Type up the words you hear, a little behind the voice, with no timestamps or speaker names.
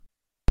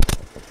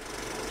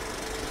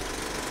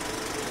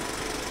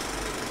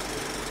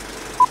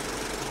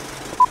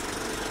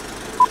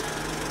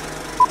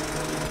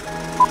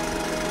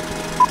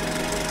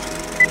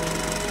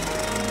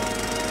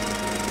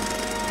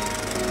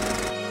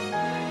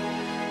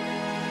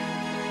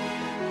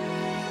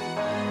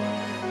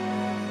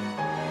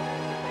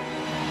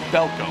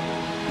Delco.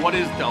 What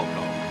is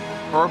Delco?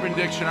 Urban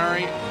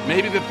Dictionary,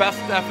 maybe the best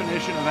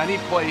definition of any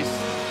place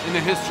in the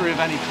history of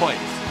any place.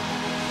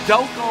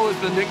 Delco is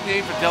the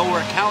nickname for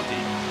Delaware County.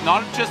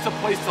 Not just a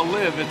place to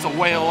live, it's a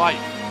way of life.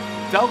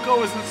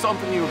 Delco isn't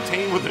something you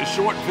obtain with a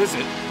short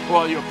visit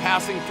while you're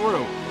passing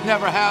through.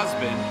 Never has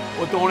been,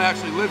 or don't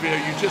actually live here,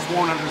 you just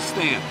won't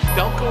understand.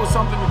 Delco is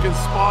something you can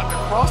spot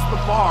across the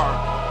bar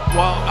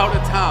while out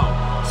of town.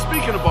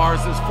 Speaking of bars,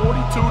 there's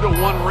 42-1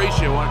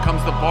 ratio when it comes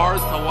to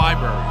bars to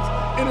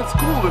libraries. And it's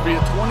cool to be a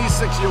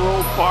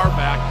 26-year-old bar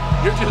back.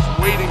 You're just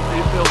waiting for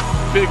your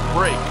big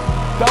break.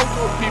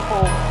 Delco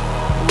people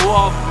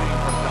love being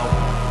from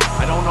Delco.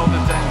 I don't know if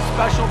there's anything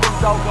special from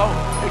Delco,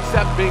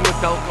 except being a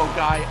Delco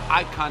guy,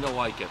 I kind of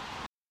like it.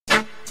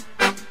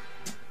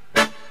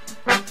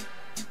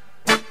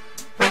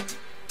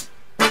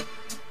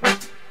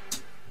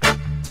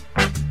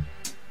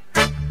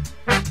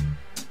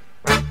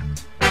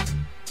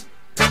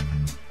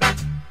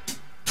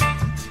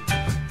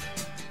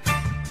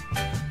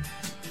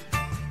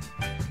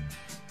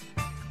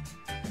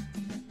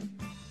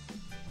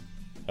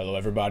 Hello,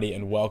 everybody,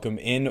 and welcome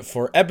in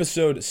for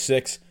episode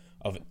 6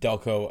 of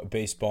Delco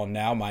Baseball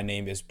Now. My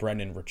name is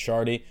Brendan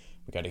Ricciardi.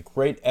 We got a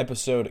great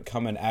episode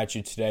coming at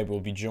you today. We'll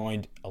be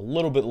joined a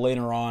little bit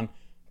later on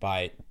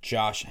by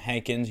Josh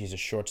Hankins. He's a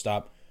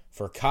shortstop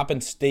for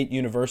Coppin State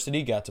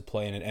University. Got to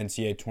play in an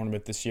NCAA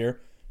Tournament this year.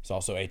 He's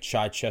also a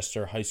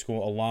Chichester High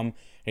School alum. And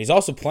he's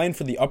also playing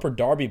for the Upper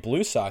Darby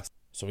Blue Sox.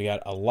 So we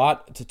got a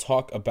lot to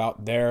talk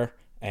about there.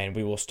 And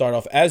we will start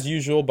off, as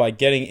usual, by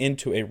getting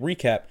into a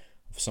recap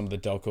of some of the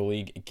Delco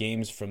League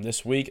games from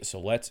this week. So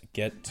let's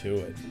get to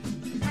it.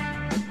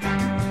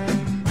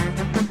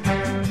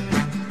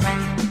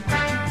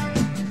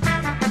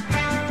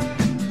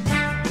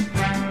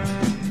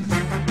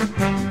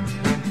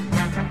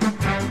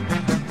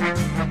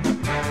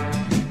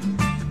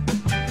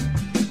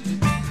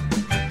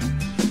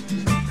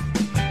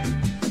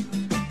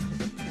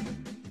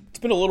 It's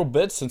been a little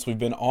bit since we've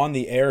been on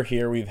the air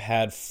here. We've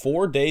had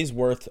 4 days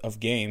worth of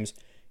games,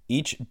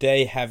 each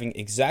day having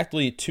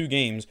exactly 2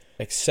 games,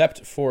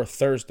 except for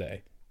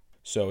Thursday.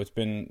 So it's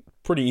been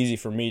pretty easy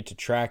for me to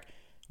track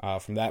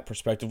from that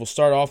perspective. We'll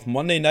start off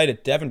Monday night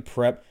at Devon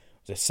Prep.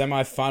 It was a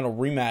semifinal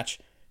rematch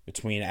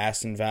between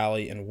Aston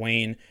Valley and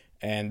Wayne,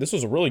 and this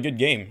was a really good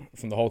game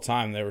from the whole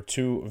time. There were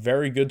 2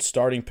 very good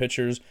starting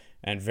pitchers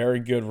and very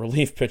good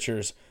relief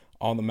pitchers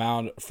on the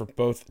mound for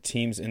both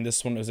teams in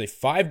this one. It was a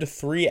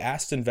 5-3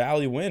 Aston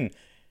Valley win.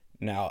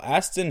 Now,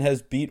 Aston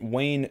has beat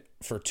Wayne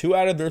for 2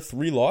 out of their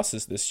 3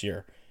 losses this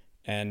year.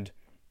 And,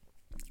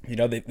 you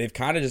know, they've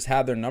kind of just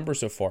had their number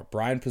so far.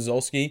 Brian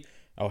Pazolski,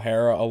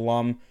 O'Hara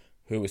alum,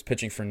 who was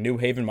pitching for New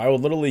Haven, my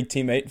old Little League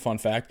teammate, fun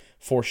fact,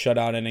 4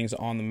 shutout innings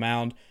on the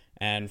mound.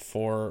 And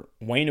for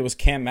Wayne, it was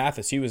Cam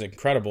Mathis. He was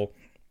incredible.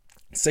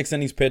 6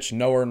 innings pitched,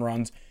 no earned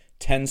runs,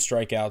 10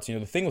 strikeouts. You know,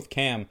 the thing with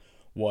Cam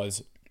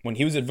was when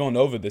he was at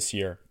Villanova this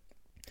year,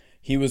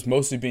 he was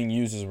mostly being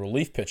used as a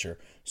relief pitcher.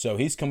 So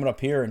he's coming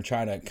up here and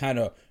trying to kind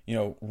of, you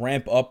know,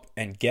 ramp up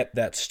and get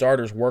that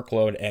starter's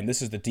workload. And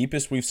this is the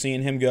deepest we've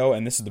seen him go,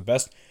 and this is the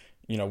best,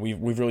 you know,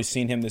 we've really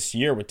seen him this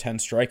year with 10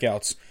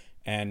 strikeouts.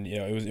 And, you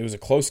know, it was a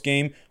close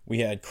game. We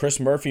had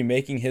Chris Murphy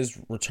making his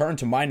return,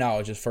 to my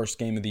knowledge, his first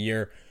game of the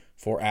year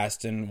for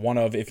Aston. One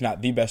of, if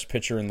not the best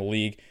pitcher in the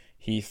league.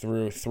 He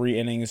threw 3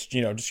 innings,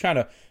 you know, just kind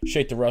of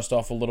shake the rust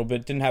off a little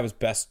bit. Didn't have his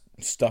best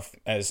stuff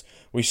as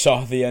we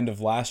saw at the end of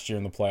last year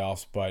in the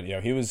playoffs, but, you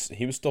know, he was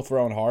still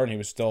throwing hard, and he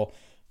was still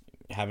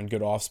having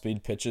good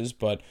off-speed pitches.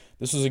 But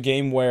this was a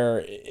game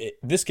where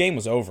this game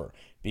was over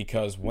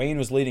because Wayne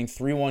was leading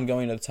 3-1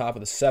 going to the top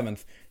of the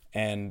 7th,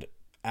 and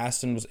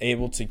Aston was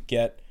able to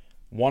get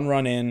 1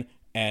 run in,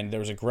 and there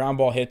was a ground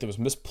ball hit that was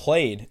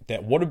misplayed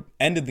that would have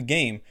ended the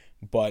game.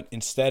 But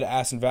instead,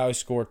 Aston Valley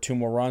scored 2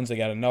 more runs. They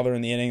got another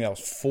in the inning. That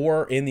was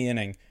 4 in the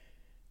inning.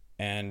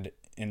 And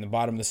in the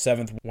bottom of the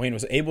 7th, Wayne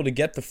was able to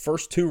get the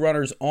first 2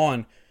 runners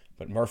on,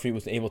 but Murphy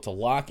was able to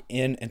lock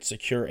in and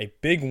secure a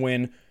big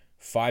win,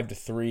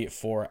 5-3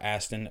 for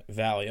Aston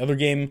Valley. Other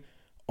game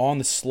on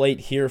the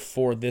slate here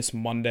for this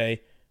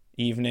Monday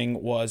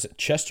evening was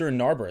Chester and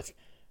Narberth.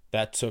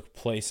 That took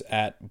place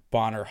at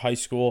Bonner High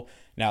School.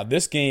 Now,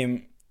 this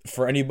game,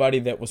 for anybody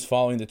that was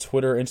following the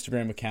Twitter,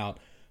 Instagram account,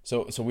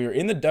 So we were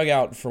in the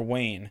dugout for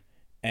Wayne,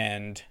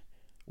 and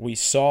we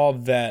saw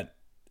that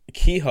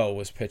Kehoe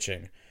was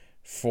pitching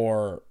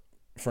for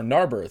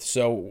Narberth.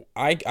 So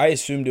I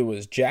assumed it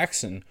was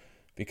Jackson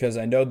because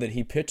I know that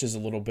he pitches a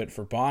little bit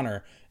for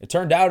Bonner. It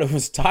turned out it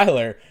was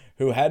Tyler,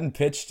 who hadn't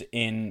pitched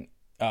in,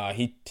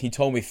 he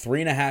told me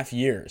 3.5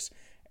 years,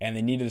 and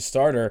they needed a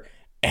starter,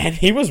 and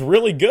he was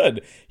really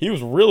good. He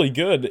was really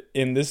good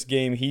in this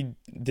game. He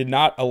did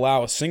not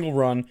allow a single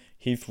run.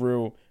 He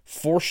threw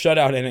 4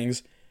 shutout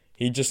innings.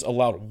 He just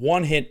allowed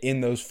 1 hit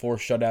in those 4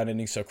 shutout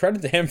innings. So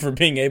credit to him for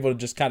being able to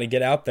just kind of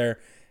get out there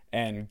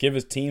and give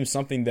his team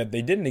something that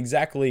they didn't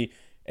exactly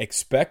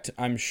expect,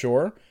 I'm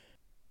sure.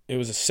 It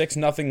was a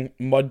 6-0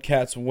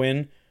 Mudcats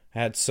win.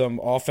 Had some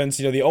offense.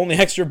 You know, the only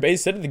extra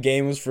base hit of the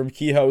game was from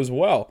Kehoe as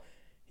well.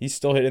 he's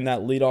still hitting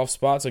that leadoff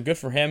spot, so good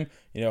for him.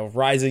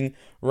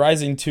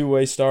 Rising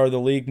two-way star of the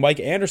league. Mike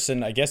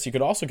Anderson, I guess you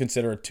could also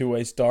consider a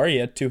two-way star. He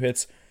had 2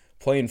 hits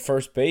playing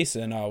first base,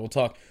 and we'll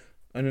talk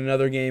in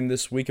another game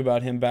this week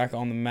about him back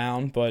on the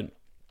mound. But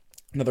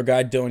another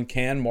guy, Dylan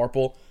Can,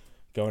 Marple,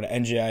 going to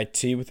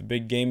NJIT with a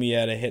big game. He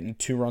had a hit and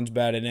 2 runs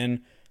batted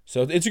in.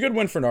 So it's a good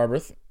win for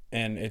Narberth,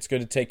 and it's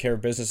good to take care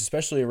of business,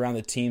 especially around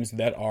the teams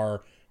that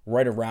are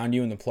right around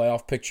you in the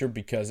playoff picture,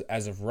 because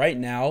as of right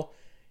now,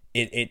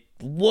 it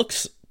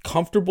looks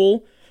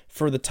comfortable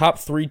for the top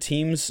 3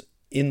 teams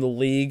in the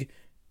league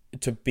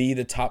to be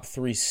the top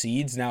 3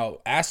 seeds. Now,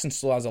 Aston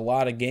still has a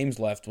lot of games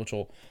left, which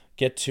we'll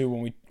get to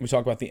when we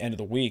talk about the end of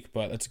the week,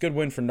 but it's a good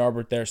win for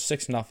Narberth there,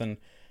 6-0,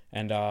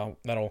 and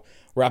that'll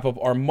wrap up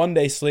our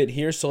Monday slate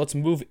here. So let's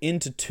move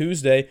into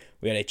Tuesday.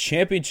 We had a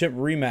championship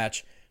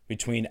rematch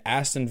between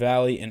Aston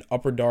Valley and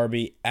Upper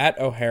Darby at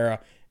O'Hara,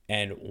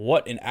 and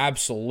what an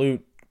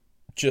absolute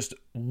just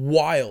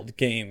wild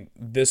game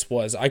this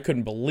was. I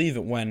couldn't believe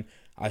it when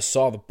I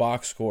saw the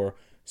box score.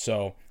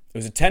 So it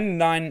was a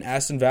 10-9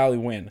 Aston Valley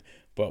win,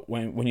 but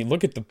when you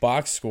look at the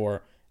box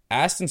score,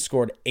 Aston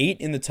scored 8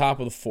 in the top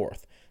of the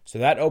 4th. So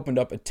that opened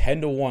up a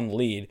 10-1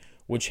 lead,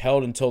 which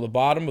held until the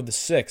bottom of the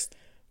 6th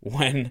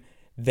when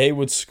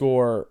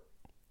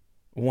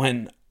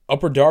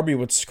Upper Darby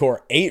would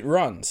score 8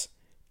 runs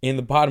in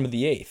the bottom of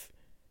the 8th,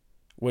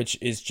 which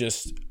is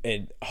just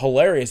a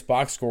hilarious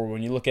box score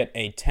when you look at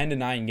a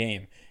 10-9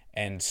 game,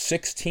 and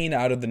 16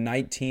 out of the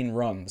 19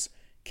 runs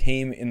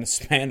came in the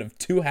span of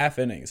 2 half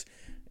innings.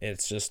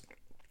 It's just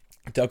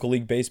Delco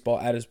League baseball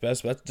at its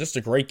best. But that's just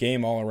a great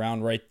game all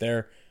around right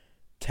there,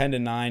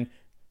 10-9.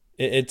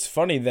 It's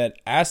funny that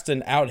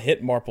Aston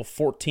out-hit Marple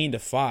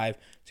 14-5, so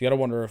you got to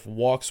wonder if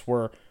walks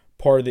were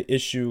part of the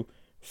issue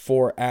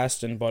for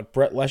Aston. But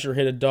Brett Lesher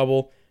hit a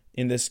double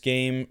in this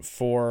game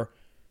for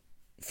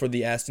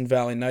the Aston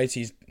Valley Knights.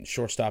 He's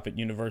shortstop at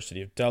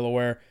University of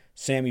Delaware.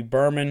 Sammy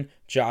Berman,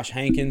 Josh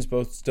Hankins,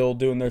 both still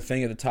doing their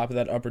thing at the top of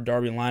that Upper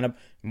Darby lineup.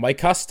 Mike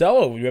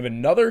Costello, we have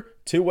another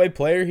two-way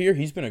player here.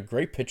 He's been a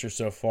great pitcher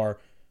so far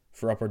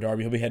for Upper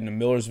Darby. He'll be heading to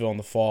Millersville in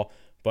the fall,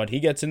 but he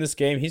gets in this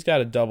game. He's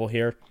got a double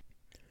here.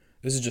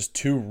 This is just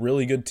 2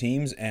 really good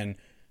teams, and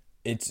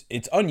it's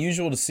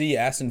unusual to see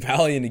Aston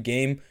Valley in a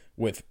game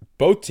with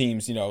both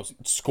teams,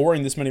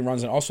 scoring this many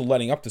runs and also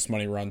letting up this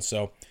many runs.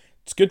 So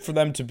it's good for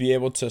them to be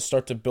able to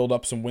start to build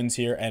up some wins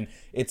here. And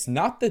it's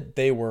not that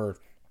they were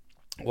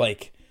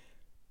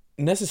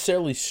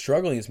necessarily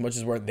struggling as much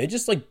as they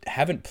just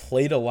haven't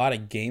played a lot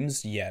of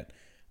games yet.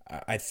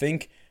 I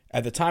think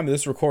at the time of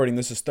this recording,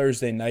 this is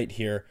Thursday night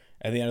here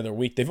at the end of their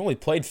week, they've only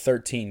played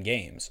 13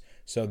 games.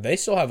 So they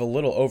still have a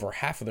little over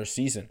half of their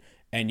season.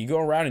 And you go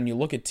around and you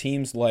look at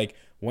teams like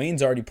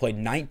Wayne's already played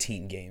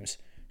 19 games.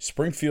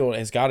 Springfield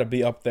has got to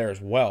be up there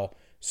as well.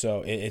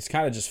 So it's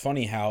kind of just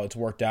funny how it's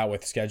worked out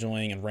with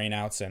scheduling and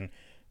rainouts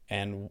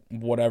and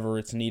whatever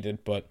it's needed.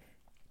 But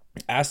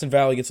Aston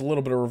Valley gets a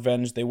little bit of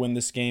revenge. They win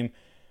this game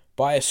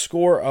by a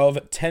score of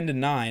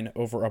 10-9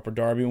 over Upper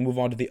Darby. We'll move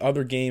on to the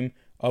other game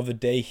of the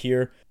day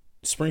here.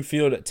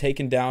 Springfield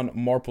taking down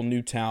Marple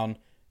Newtown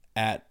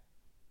at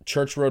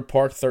Church Road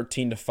Park,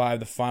 13-5,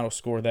 the final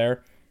score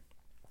there.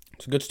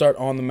 It's a good start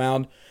on the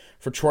mound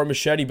for Troy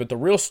Machete, but the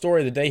real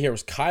story of the day here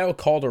was Kyle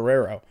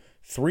Calderero.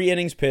 3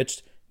 innings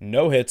pitched,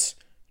 no hits,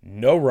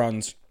 no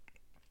runs,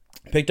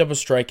 picked up a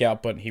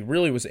strikeout, but he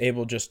really was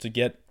able just to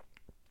get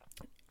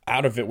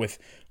out of it with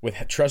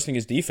trusting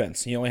his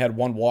defense. He only had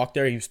 1 walk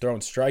there. He was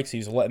throwing strikes. He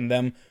was letting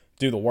them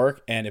do the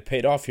work, and it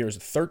paid off here. It was a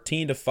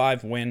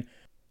 13-5 win.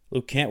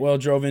 Luke Cantwell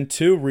drove in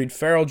 2. Reed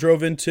Farrell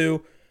drove in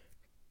 2.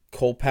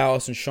 Cole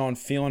Pallas and Sean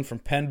Phelan from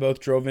Penn both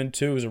drove in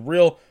 2. It was a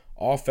real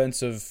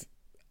offensive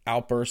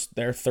outburst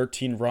there,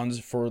 13 runs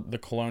for the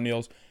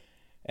Colonials.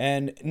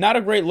 And not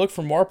a great look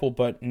for Marple,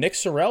 but Nick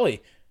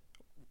Sorelli,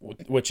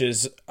 which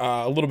is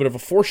a little bit of a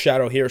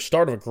foreshadow here,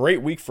 start of a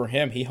great week for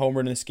him. He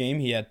homered in this game.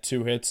 He had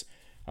 2 hits,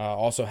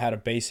 also had a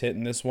base hit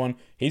in this one.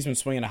 He's been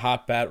swinging a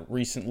hot bat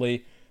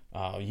recently.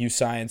 U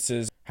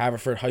Sciences,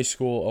 Haverford High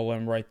School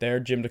alum right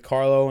there. Jim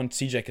DiCarlo and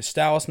CJ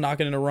Castalis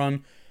knocking in a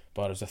run,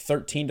 but it was a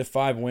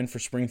 13-5 win for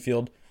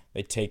Springfield.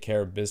 They take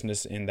care of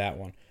business in that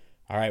one.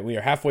 All right, we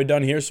are halfway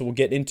done here, so we'll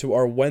get into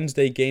our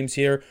Wednesday games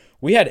here.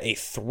 We had a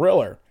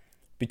thriller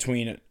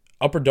between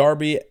Upper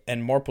Darby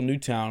and Marple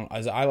Newtown,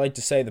 as I like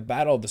to say, the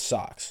battle of the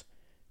Sox.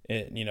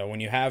 When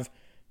you have,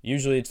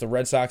 usually it's the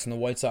Red Sox and the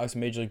White Sox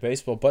in Major League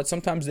Baseball, but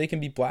sometimes they can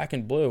be black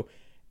and blue.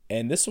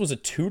 And this was a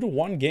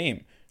 2-1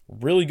 game.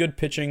 Really good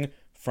pitching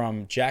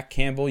from Jack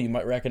Campbell. You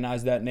might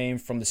recognize that name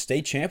from the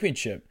state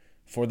championship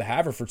for the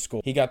Haverford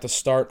School. He got the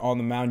start on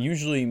the mound,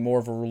 usually more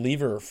of a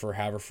reliever for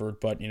Haverford,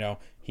 but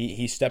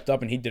he stepped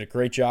up and he did a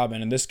great job.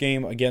 And in this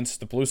game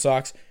against the Blue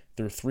Sox,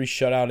 threw 3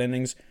 shutout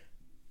innings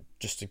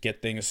just to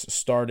get things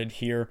started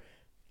here.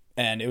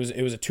 And it was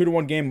a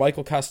 2-1 game.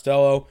 Michael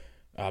Costello,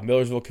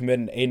 Millersville commit,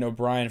 and Aiden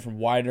O'Brien from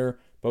Widener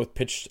both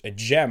pitched a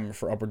gem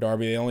for Upper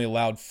Darby. They only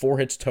allowed 4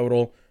 hits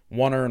total,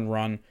 1 earned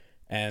run.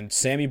 And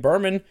Sammy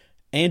Berman,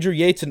 Andrew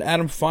Yates, and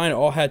Adam Fine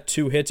all had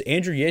 2 hits.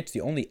 Andrew Yates,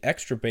 the only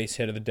extra base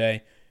hit of the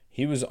day.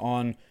 He was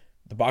on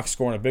the box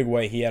score in a big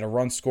way. He had a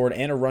run scored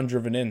and a run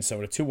driven in, so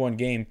in a 2-1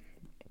 game,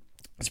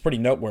 it's pretty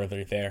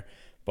noteworthy there.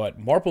 But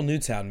Marple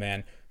Newtown,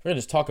 man, we're going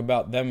to just talk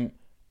about them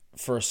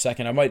for a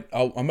second. I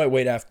might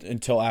wait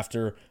until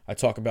after I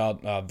talk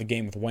about the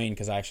game with Wayne,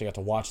 because I actually got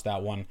to watch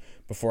that one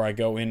before I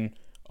go in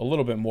a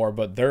little bit more.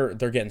 But they're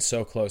getting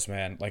so close,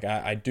 man. Like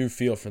I do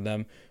feel for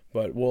them,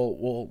 but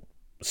we'll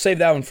save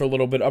that one for a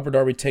little bit. Upper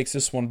Darby takes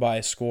this one by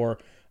a score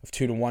of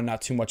 2-1.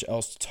 Not too much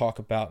else to talk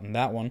about in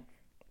that one.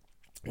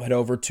 We'll head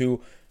over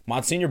to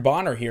Monsignor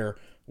Bonner here,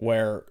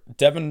 where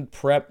Devon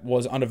Prep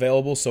was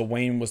unavailable, so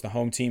Wayne was the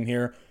home team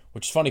here,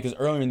 which is funny because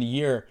earlier in the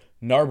year,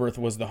 Narberth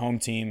was the home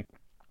team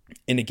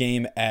in a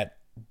game at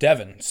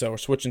Devon. So we're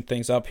switching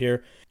things up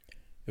here.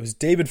 It was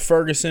David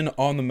Ferguson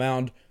on the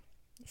mound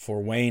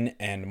for Wayne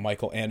and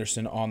Michael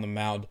Anderson on the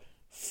mound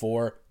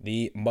for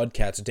the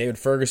Mudcats. David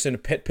Ferguson, a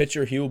pit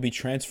pitcher, he will be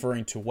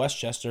transferring to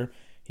Westchester.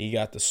 He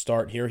got the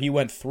start here. He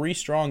went 3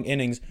 strong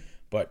innings,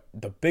 but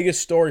the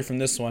biggest story from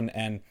this one,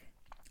 and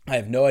I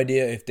have no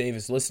idea if Dave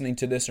is listening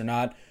to this or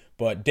not,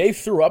 but Dave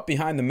threw up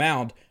behind the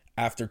mound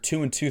after 2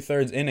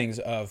 2/3 innings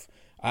of,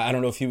 I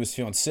don't know if he was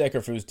feeling sick or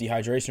if it was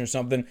dehydration or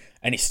something,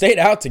 and he stayed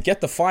out to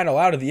get the final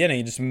out of the inning.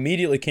 He just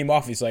immediately came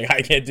off. He's like,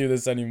 I can't do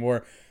this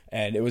anymore.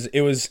 And it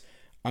was.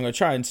 I'm going to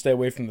try and stay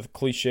away from the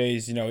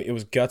cliches. It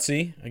was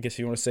gutsy, I guess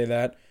you want to say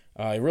that.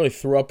 He really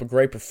threw up a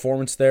great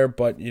performance there,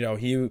 but,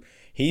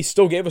 he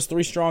still gave us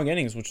 3 strong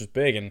innings, which was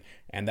big,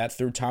 and that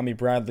threw Tommy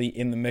Bradley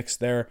in the mix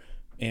there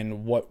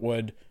in what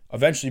would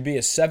eventually be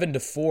a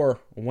 7-4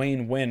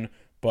 Wayne win.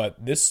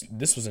 But this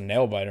was a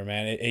nail-biter,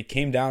 man. It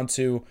came down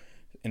to,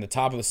 in the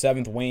top of the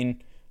 7th,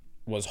 Wayne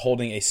was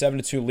holding a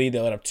 7-2 lead. They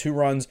let up 2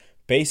 runs,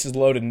 bases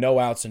loaded, no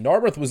outs, and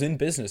Narberth was in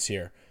business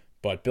here.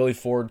 But Billy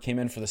Ford came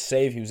in for the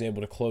save. He was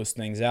able to close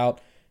things out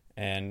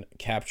and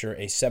capture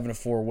a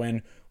 7-4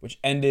 win, which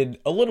ended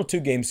a little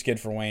 2-game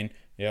skid for Wayne.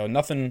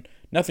 Nothing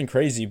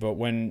crazy, but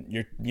when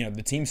you're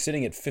the team's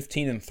sitting at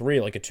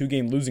 15-3, like a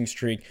 2-game losing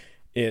streak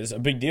is a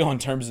big deal in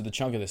terms of the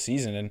chunk of the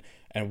season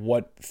and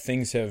what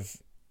things have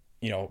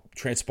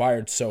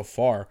transpired so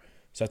far.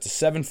 So that's a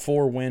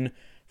 7-4 win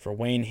for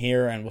Wayne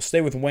here, and we'll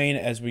stay with Wayne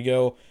as we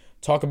go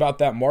talk about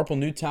that Marple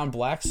Newtown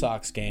Black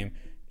Sox game.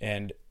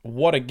 And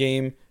what a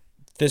game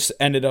this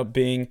ended up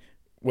being,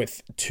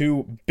 with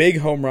 2 big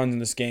home runs in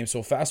this game.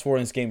 So fast forward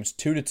in this game, it's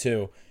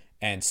 2-2,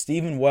 and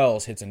Stephen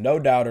Wells hits a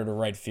no-doubter to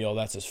right field.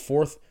 That's his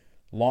 4th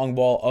long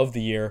ball of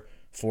the year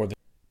for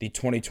the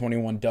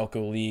 2021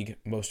 Delco League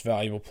Most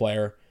Valuable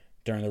Player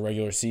during the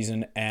regular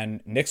season.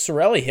 And Nick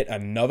Sorelli hit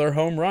another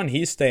home run.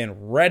 He's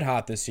staying red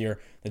hot this year.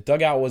 The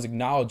dugout was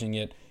acknowledging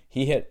it.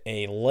 He hit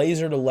a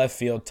laser to left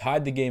field,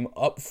 tied the game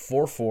up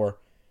 4-4.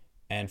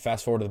 And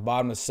fast forward to the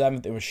bottom of the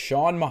 7th, it was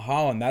Sean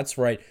Mahalan, that's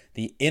right,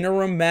 the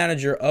interim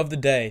manager of the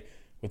day,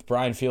 with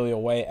Brian Feely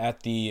away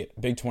at the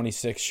Big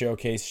 26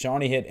 showcase.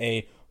 Shawnee hit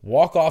a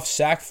walk-off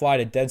sac fly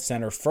to dead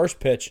center,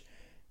 first pitch,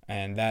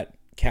 and that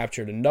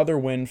captured another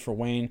win for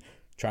Wayne,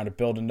 trying to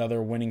build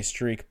another winning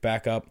streak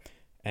back up.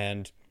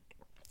 And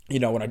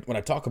when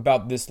I talk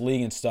about this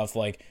league and stuff,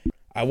 like,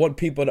 I want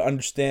people to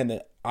understand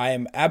that I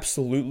am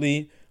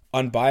absolutely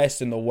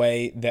unbiased in the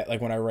way that, like,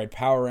 when I write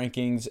power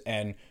rankings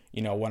and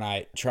when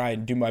I try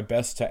and do my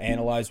best to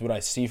analyze what I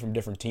see from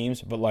different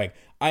teams, but like,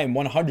 I am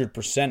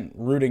 100%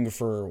 rooting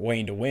for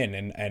Wayne to win.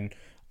 And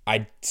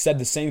I said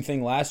the same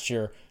thing last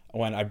year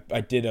when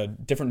I did a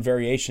different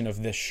variation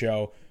of this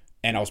show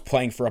and I was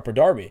playing for Upper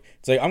Darby.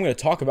 It's like, I'm going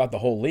to talk about the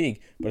whole league,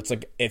 but it's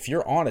like, if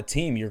you're on a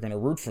team, you're going to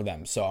root for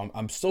them. So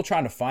I'm still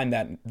trying to find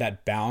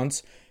that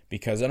balance,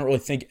 because I don't really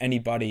think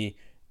anybody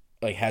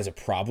like has a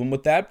problem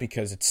with that,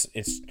 because it's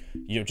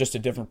just a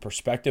different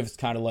perspective. It's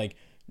kind of like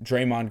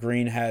Draymond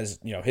Green has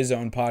his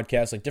own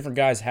podcast. Like, different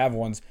guys have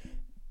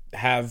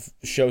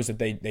shows that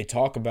they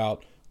talk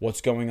about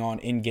what's going on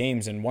in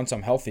games. And once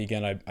I'm healthy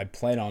again, I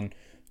plan on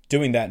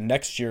doing that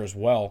next year as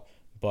well.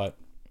 But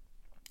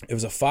it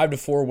was a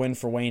 5-4 win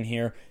for Wayne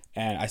here.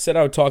 And I said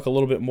I would talk a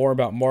little bit more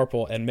about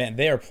Marple, and man,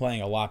 they are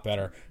playing a lot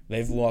better.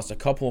 They've lost a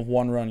couple of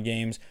 1-run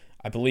games.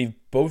 I believe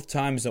both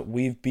times that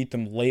we've beat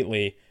them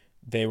lately,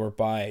 they were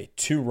by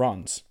 2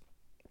 runs.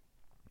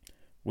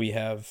 We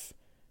have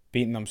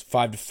beaten them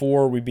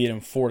 5-4. We beat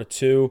them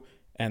 4-2.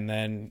 And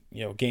then,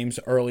 games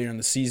earlier in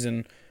the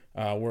season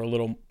were a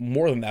little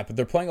more than that. But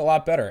they're playing a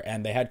lot better.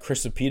 And they had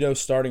Chris Zapito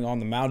starting on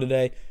the mound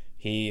today.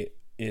 He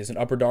is an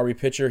Upper Darby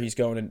pitcher. He's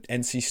going to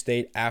NC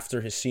State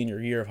after his senior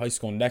year of high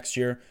school next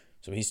year.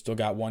 So he's still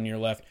got 1 year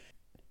left.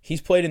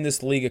 He's played in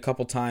this league a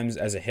couple times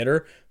as a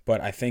hitter, but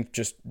I think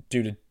just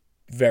due to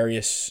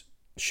various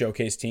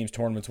showcase teams,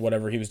 tournaments,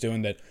 whatever he was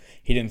doing, that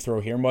he didn't throw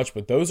here much.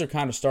 But those are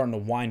kind of starting to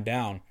wind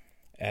down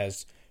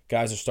as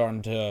guys are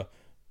starting to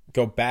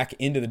go back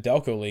into the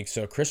Delco League.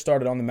 So Chris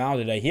started on the mound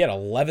today. He had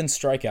 11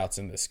 strikeouts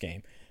in this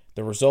game.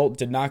 The result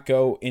did not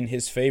go in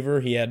his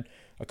favor. He had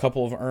a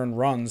couple of earned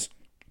runs,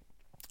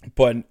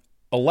 but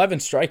 11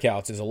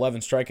 strikeouts is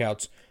 11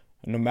 strikeouts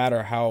no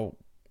matter how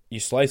you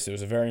slice it. It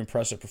was a very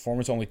impressive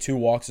performance. Only 2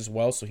 walks as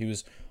well, so he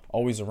was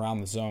always around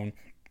the zone.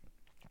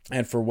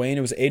 And for Wayne,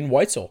 it was Aiden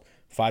Weitzel.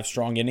 5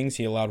 strong innings.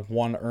 He allowed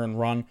 1 earned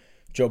run.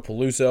 Joe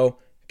Paluzzo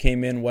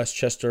came in,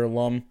 Westchester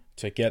alum,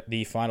 to get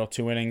the final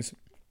 2 innings.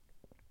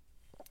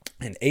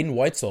 And Aiden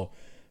Weitzel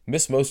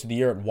missed most of the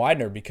year at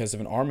Widener because of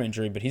an arm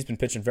injury, but he's been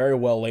pitching very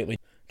well lately,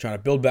 trying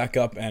to build back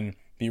up and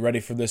be ready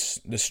for this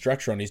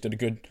stretch run. He's did a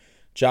good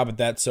job at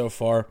that so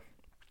far.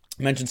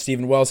 I mentioned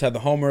Stephen Wells had the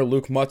homer,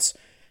 Luke Mutz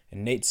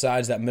and Nate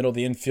Sides, that middle of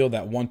the infield,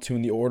 that 1-2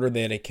 in the order.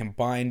 They had a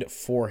combined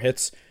 4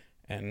 hits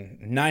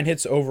and 9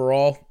 hits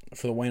overall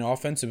for the Wayne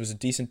offense. It was a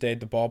decent day at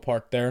the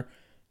ballpark there.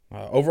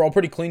 Overall,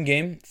 pretty clean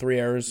game. 3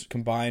 errors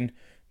combined.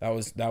 That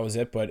was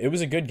it. But it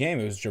was a good game.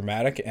 It was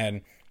dramatic,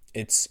 and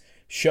it's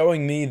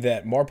showing me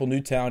that Marple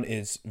Newtown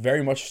is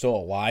very much still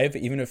alive,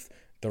 even if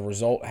the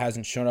result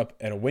hasn't shown up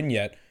at a win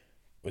yet.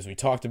 As we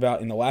talked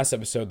about in the last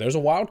episode, there's a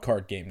wild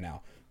card game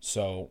now.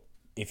 So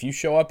if you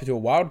show up to a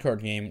wild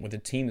card game with a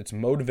team that's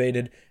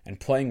motivated and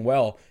playing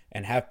well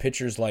and have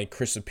pitchers like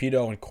Chris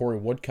Sapito and Corey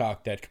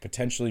Woodcock that could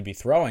potentially be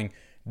throwing,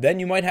 then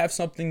you might have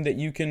something that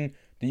you can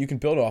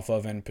build off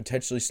of and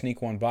potentially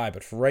sneak one by.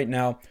 But for right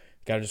now,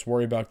 got to just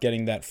worry about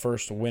getting that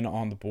first win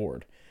on the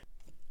board.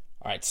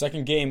 All right,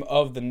 second game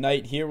of the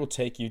night here will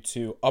take you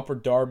to Upper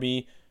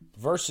Darby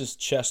versus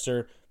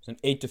Chester. It's an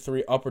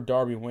 8-3 Upper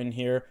Darby win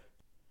here.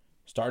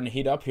 Starting to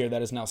heat up here.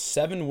 That is now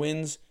 7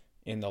 wins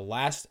in the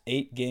last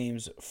 8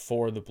 games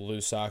for the Blue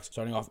Sox.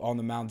 Starting off on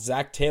the mound,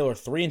 Zach Taylor,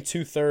 3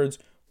 2/3,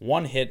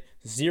 1 hit,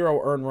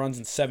 0 earned runs,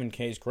 and 7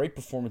 Ks. Great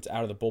performance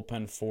out of the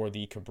bullpen for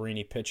the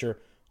Cabrini pitcher.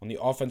 On the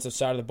offensive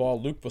side of the ball,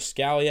 Luke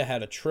Buscalia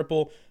had a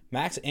triple.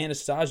 Max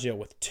Anastasio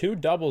with 2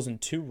 doubles and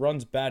 2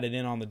 runs batted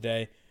in on the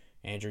day.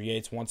 Andrew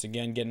Yates once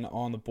again getting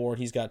on the board.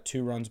 He's got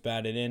 2 runs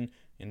batted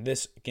in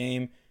this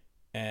game.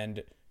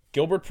 And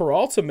Gilbert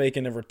Peralta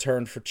making a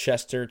return for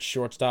Chester at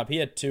shortstop. He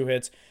had 2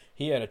 hits.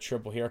 He had a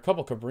triple here. A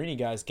couple Cabrini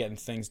guys getting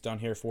things done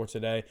here for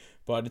today.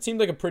 But it seemed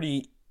like a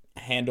pretty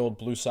handled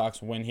Blue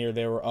Sox win here.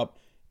 They were up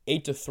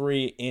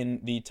 8-3 in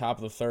the top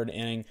of the 3rd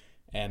inning.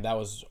 And that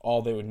was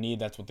all they would need.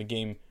 That's what the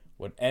game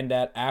would end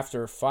at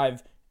after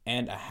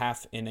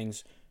 5.5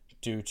 innings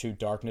due to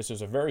darkness. It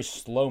was a very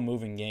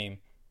slow-moving game.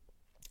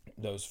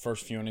 Those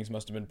first few innings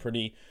must have been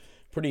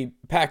pretty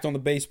packed on the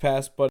base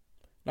pass, but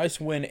nice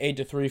win,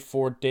 8-3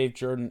 for Dave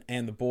Jordan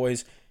and the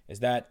boys. Is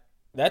that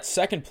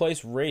second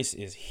place race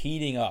is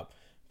heating up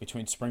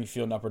between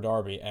Springfield and Upper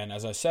Darby. And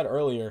as I said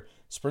earlier,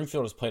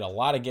 Springfield has played a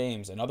lot of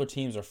games, and other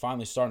teams are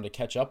finally starting to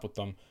catch up with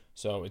them.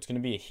 So it's going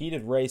to be a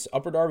heated race.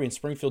 Upper Darby and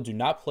Springfield do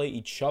not play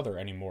each other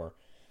anymore.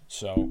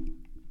 So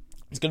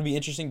it's going to be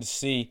interesting to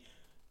see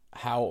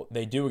how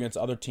they do against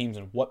other teams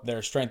and what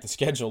their strength of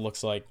schedule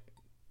looks like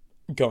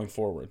going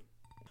forward.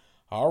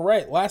 All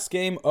right, last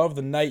game of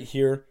the night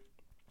here.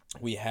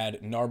 We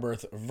had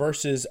Narberth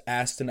versus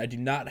Aston. I do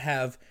not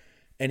have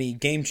any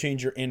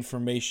game-changer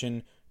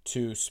information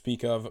to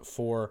speak of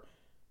for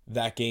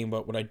that game,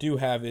 but what I do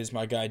have is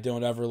my guy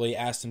Dylan Everly,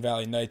 Aston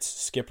Valley Knights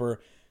skipper,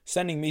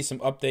 sending me some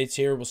updates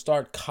here. We'll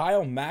start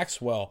Kyle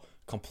Maxwell,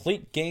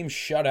 complete game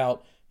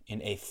shutout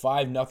in a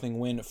 5-0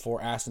 win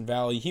for Aston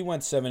Valley. He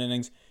went 7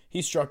 innings.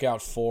 He struck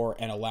out 4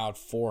 and allowed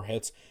 4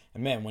 hits.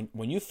 And man,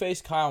 when you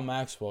face Kyle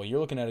Maxwell, you're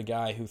looking at a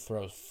guy who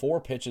throws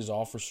 4 pitches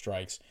all for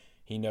strikes.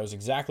 He knows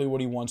exactly what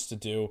he wants to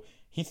do.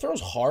 He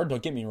throws hard,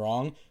 don't get me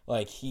wrong.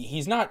 Like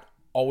he's not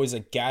always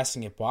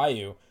gassing it by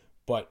you,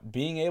 but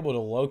being able to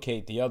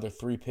locate the other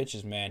 3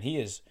 pitches, man, he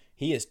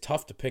is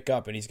tough to pick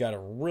up, and he's got a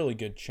really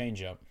good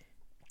changeup.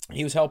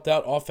 He was helped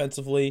out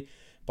offensively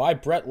by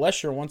Brett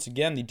Lesher once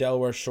again, the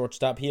Delaware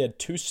shortstop. He had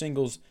 2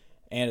 singles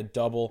and a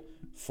double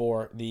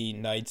for the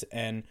Knights.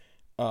 And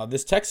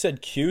this text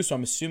said Q, so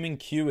I'm assuming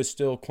Q is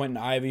still Quentin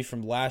Ivey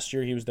from last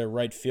year. He was their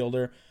right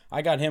fielder.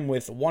 I got him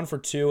with 1 for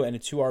 2 and a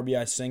 2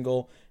 RBI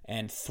single,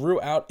 and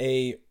threw out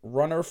a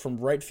runner from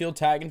right field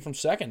tagging from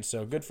second.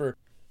 So good for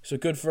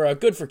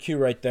Q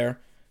right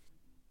there.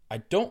 I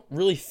don't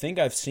really think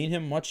I've seen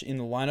him much in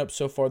the lineup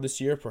so far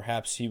this year.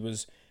 Perhaps he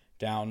was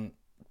down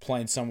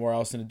playing somewhere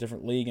else in a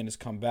different league and has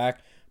come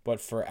back. But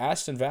for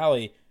Aston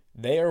Valley,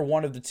 they are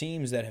one of the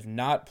teams that have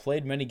not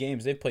played many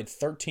games. They've played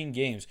 13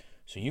 games.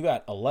 So you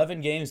got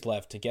 11 games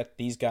left to get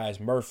these guys,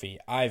 Murphy,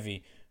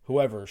 Ivy,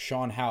 whoever,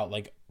 Sean Howe,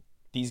 like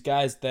these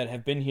guys that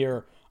have been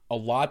here a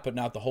lot but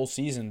not the whole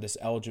season, this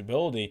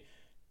eligibility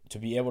to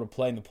be able to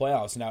play in the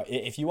playoffs. Now,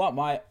 if you want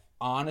my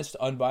honest,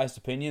 unbiased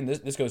opinion,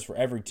 this goes for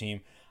every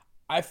team.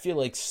 I feel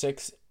like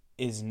 6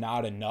 is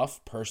not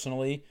enough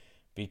personally,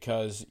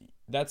 because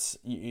that's,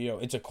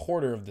 it's a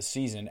quarter of the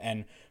season.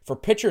 And for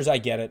pitchers, I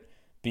get it,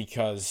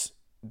 because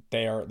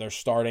they're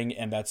starting,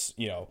 and that's,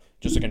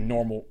 just like a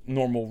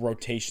normal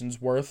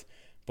rotation's worth.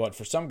 But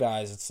for some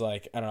guys, it's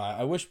like, I don't know,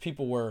 I wish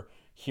people were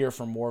here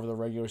for more of the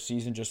regular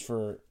season, just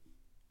for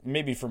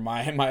maybe for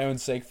my own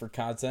sake, for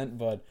content,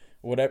 but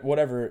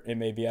whatever it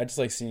may be. I just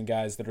like seeing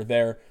guys that are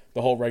there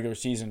the whole regular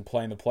season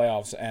playing the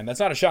playoffs. And that's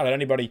not a shot at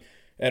anybody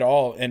at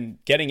all.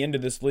 And getting into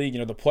this league,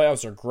 the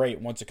playoffs are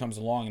great once it comes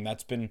along, and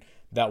that's been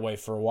that way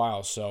for a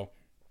while. So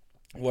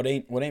what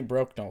ain't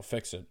broke, don't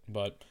fix it.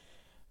 But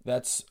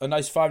that's a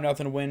nice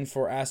 5-0 win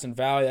for Aston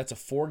Valley. That's a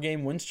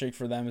 4-game win streak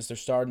for them as they're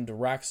starting to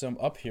rack some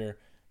up here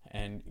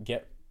and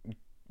get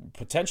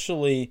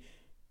potentially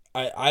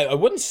I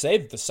wouldn't say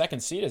that the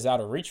second seed is out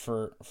of reach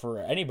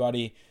for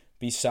anybody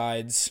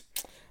besides,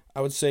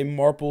 I would say,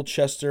 Marple,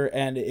 Chester,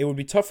 and it would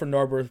be tough for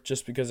Narberth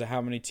just because of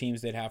how many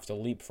teams they'd have to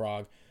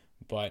leapfrog.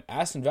 But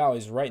Aston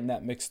Valley's right in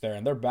that mix there,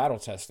 and they're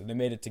battle-tested. They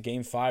made it to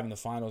Game 5 in the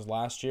finals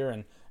last year,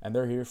 and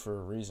they're here for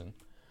a reason.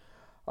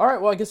 All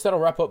right, well, I guess that'll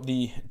wrap up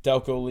the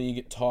Delco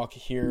League talk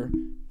here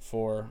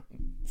for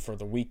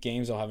the week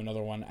games. I'll have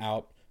another one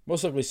out,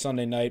 most likely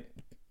Sunday night,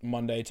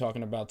 Monday,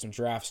 talking about some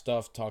draft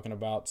stuff, talking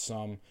about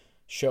some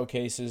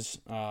showcases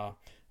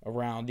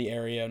around the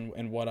area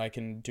and what I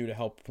can do to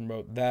help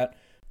promote that.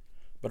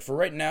 But for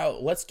right now,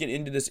 let's get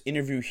into this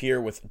interview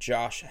here with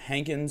Josh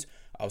Hankins.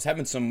 I was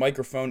having some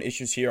microphone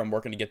issues here. I'm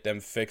working to get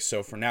them fixed.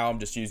 So for now, I'm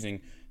just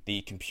using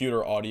the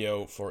computer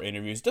audio for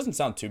interviews. It doesn't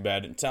sound too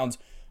bad. It sounds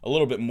a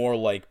little bit more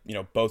like,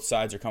 both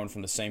sides are coming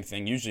from the same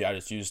thing. Usually I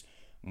just use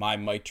my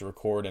mic to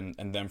record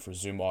and them for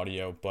Zoom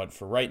audio. But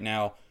for right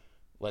now,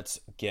 let's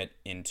get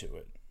into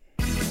it.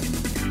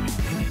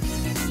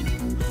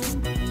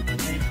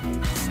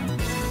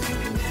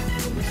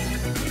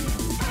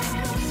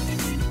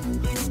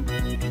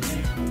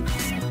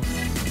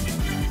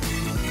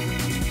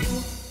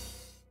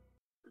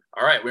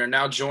 All right, we are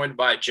now joined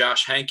by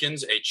Josh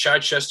Hankins, a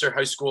Chichester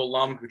High School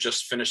alum who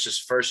just finished his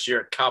first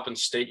year at Coppin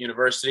State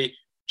University.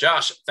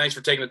 Josh, thanks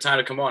for taking the time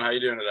to come on. How are you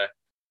doing today?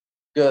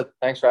 Good.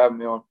 Thanks for having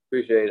me on.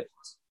 Appreciate it.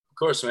 Of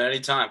course, man.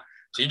 Anytime.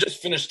 So you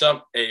just finished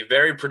up a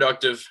very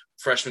productive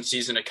freshman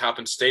season at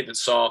Coppin State that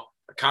saw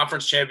a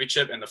conference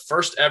championship and the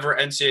first ever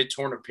NCAA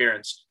Tournament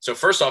appearance. So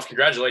first off,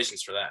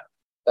 congratulations for that.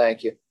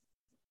 Thank you.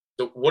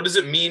 So what does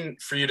it mean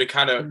for you to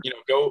kind of,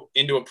 go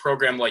into a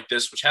program like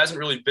this, which hasn't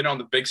really been on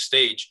the big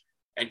stage,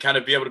 and kind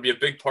of be able to be a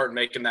big part in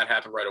making that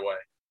happen right away?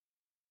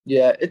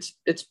 Yeah,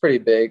 it's pretty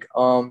big.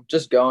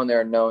 Just going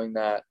there and knowing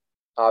that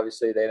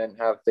obviously they didn't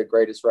have the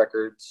greatest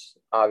records.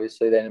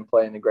 Obviously they didn't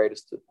play in the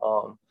greatest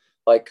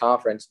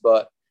conference,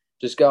 but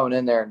just going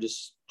in there and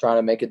just trying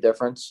to make a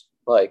difference,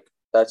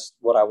 that's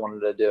what I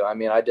wanted to do. I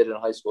mean, I did it in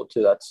high school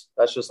too.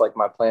 That's just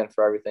my plan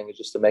for everything, is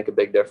just to make a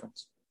big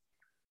difference.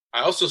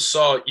 I also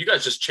saw you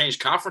guys just changed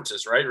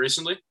conferences, right,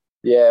 recently?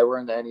 Yeah, we're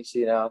in the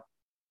NEC now.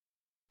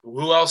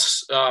 Who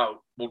else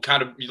will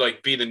kind of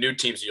be the new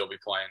teams that you'll be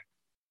playing?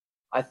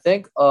 I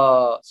think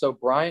so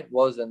Bryant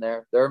was in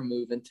there. They're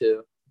moving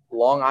to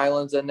Long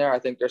Island's in there. I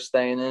think they're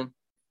staying in.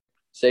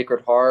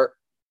 Sacred Heart.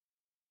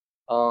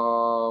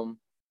 I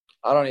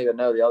don't even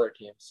know the other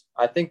teams.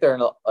 I think they're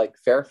in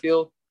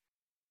Fairfield.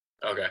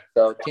 Okay.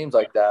 So teams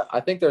like that. I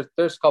think there's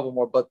a couple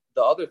more, but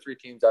the other three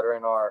teams that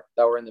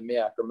were in the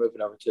MEAC are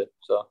moving over too.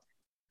 So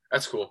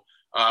that's cool.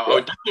 I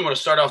would definitely want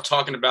to start off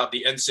talking about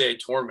the NCAA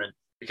tournament,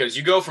 because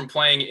you go from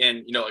playing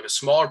in, a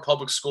smaller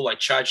public school like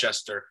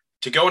Chichester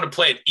to going to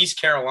play at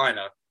East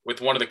Carolina with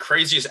one of the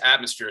craziest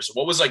atmospheres.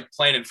 What was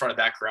playing in front of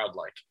that crowd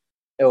like?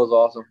 It was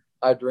awesome.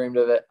 I dreamed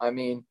of it. I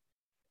mean,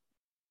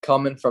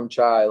 coming from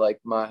Chi,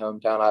 my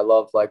hometown, I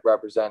love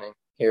representing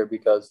here,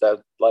 because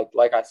that,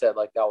 like I said,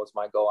 that was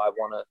my goal. I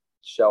want to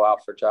show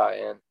out for Chi,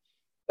 and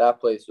that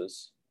place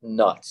was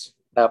nuts.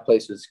 That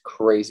place was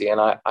crazy,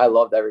 and I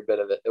loved every bit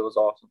of it. It was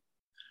awesome.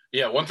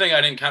 Yeah, one thing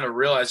I didn't kind of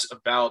realize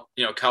about,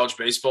 college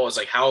baseball is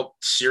how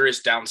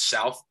serious down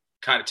south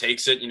kind of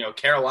takes it.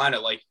 Carolina,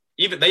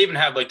 they even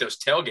have those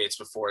tailgates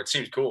before. It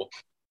seems cool.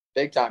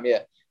 Big time,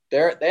 yeah.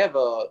 They have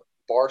a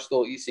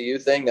Barstool ECU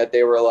thing that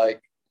they were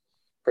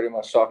pretty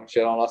much talking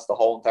shit on us the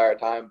whole entire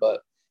time,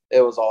 but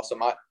it was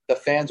awesome. The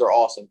fans are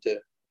awesome too.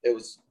 It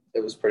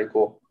was pretty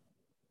cool.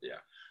 Yeah.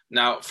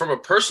 Now, from a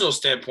personal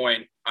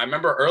standpoint, I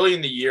remember early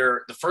in the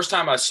year, the first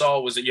time I saw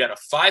was that you had a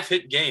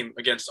 5-hit game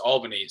against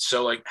Albany.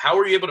 So, how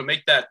were you able to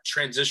make that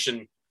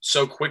transition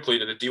so quickly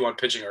to the D1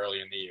 pitching early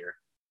in the year?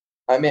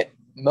 I mean,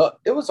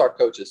 it was our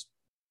coaches,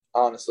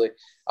 honestly.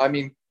 I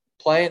mean,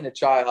 playing at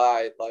Chi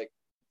High,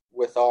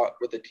 with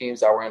the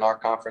teams that were in our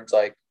conference,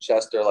 like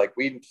Chester,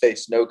 we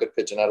faced no good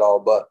pitching at all.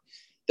 But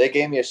they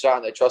gave me a shot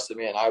and they trusted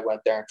me, and I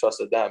went there and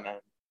trusted them, and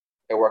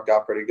it worked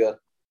out pretty good.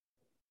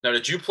 Now,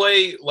 did you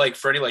play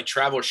for any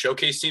travel or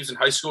showcase teams in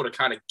high school to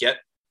kind of get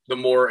the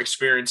more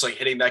experience,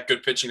 hitting that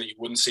good pitching that you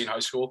wouldn't see in high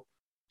school?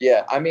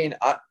 Yeah, I mean,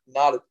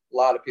 not a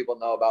lot of people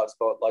know about it,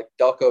 but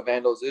Delco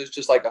Vandals, it was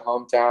just a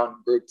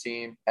hometown group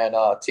team, and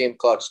Team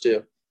Clutch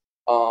too.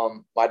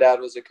 My dad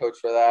was a coach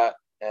for that,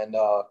 and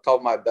a couple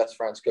of my best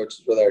friends'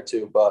 coaches were there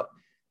too. But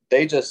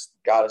they just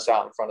got us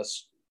out in front of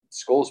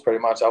schools pretty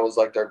much. That was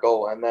their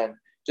goal, and then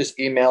just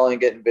emailing,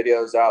 getting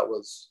videos out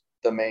was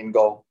the main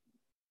goal.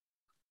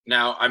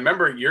 Now, I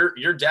remember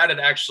your dad had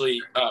actually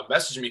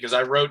messaged me, because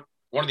I wrote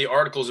one of the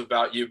articles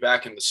about you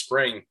back in the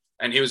spring,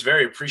 and he was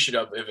very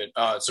appreciative of it.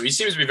 So he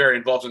seems to be very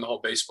involved in the whole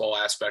baseball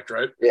aspect,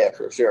 right? Yeah,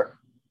 for sure.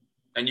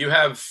 And you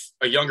have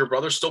a younger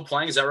brother still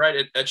playing, is that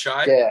right, at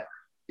Chi?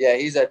 Yeah,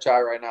 he's at Chi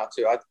right now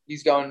too.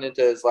 He's going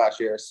into his last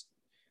years,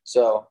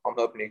 so I'm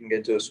hoping he can get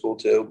into a school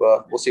too,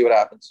 but we'll see what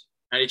happens.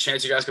 Any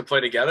chance you guys could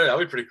play together? That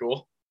would be pretty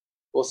cool.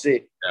 We'll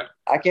see. Yeah.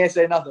 I can't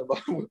say nothing,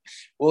 but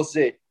we'll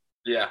see.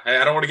 Yeah,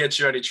 I don't want to get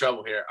you in any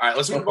trouble here. All right,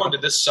 let's move on to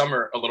this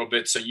summer a little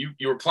bit. So you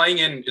were playing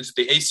in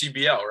the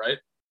ACBL, right?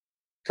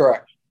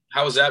 Correct.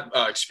 How was that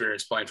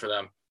experience playing for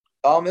them?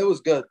 It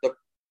was good.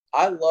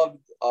 I loved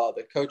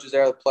the coaches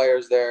there, the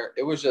players there.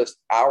 It was just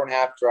hour and a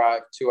half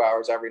drive, 2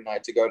 hours every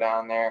night to go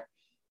down there,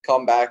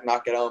 come back,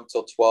 not get home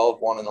till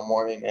 1 in the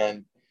morning.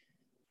 And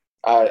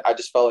I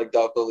just felt like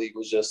Delco League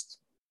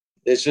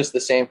it's just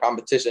the same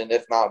competition,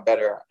 if not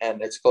better.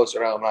 And it's closer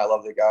to home, and I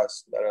love the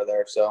guys that are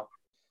there. So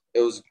it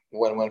was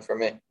win-win for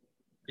me.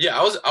 Yeah,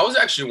 I was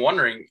actually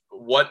wondering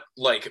what,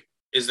 like,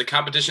 is the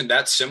competition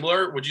that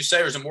similar, would you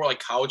say, or is it more like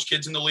college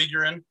kids in the league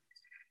you're in?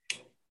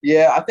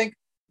 Yeah, I think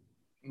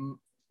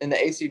in the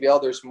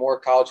ACBL, there's more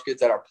college kids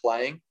that are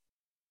playing.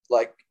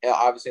 Like,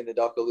 obviously in the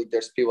Delco League,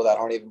 there's people that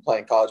aren't even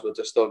playing college, but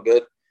they're still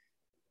good.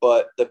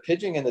 But the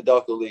pitching in the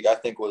Delco League, I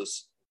think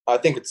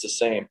it's the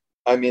same.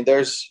 I mean,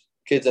 there's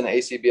kids in the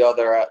ACBL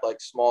that are at like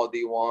small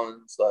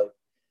D1s,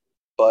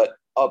 but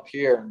up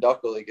here in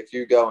Delco League, if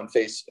you go and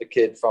face a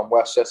kid from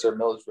Westchester,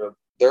 Millersville,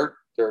 they're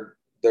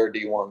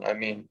D1. I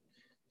mean,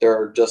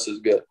 they're just as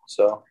good.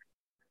 So.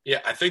 Yeah,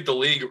 I think the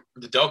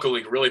Delco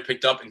League really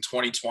picked up in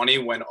 2020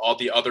 when all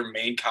the other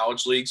main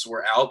college leagues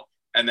were out.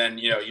 And then,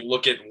 you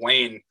look at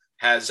Wayne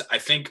has, I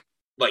think,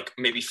 like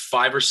maybe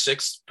 5 or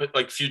 6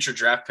 like future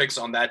draft picks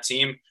on that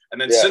team. And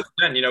then since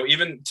then,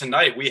 even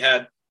tonight we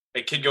had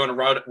a kid going to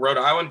Rhode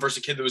Island versus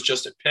a kid that was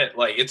just at Pitt.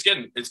 Like it's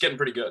getting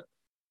pretty good.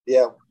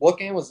 Yeah. What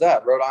game was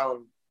that? Rhode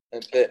Island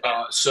and Pitt.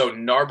 So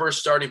Narber's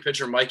starting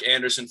pitcher Mike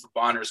Anderson for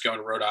Bonner is going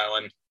to Rhode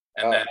Island.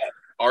 And then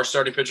our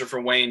starting pitcher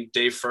for Wayne,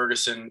 Dave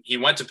Ferguson, he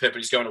went to Pitt, but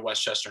he's going to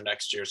Westchester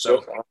next year.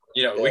 So,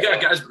 we got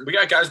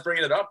guys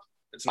bringing it up.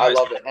 It's nice. I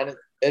love it. And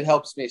it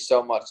helps me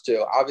so much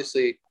too.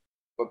 Obviously,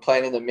 when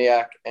playing in the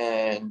MEAC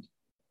and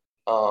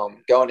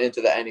going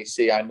into the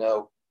NEC, I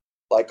know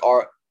like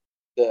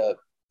the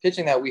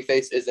pitching that we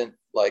face isn't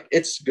like,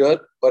 it's good,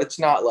 but it's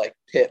not like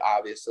Pitt,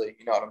 obviously.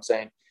 You know what I'm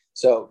saying?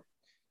 So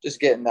just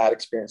getting that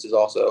experience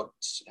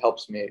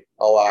helps me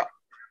a lot.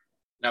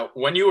 Now,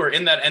 when you were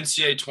in that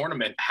NCAA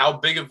tournament, how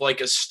big of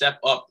like a step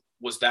up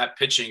was that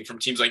pitching from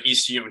teams like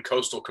ECU and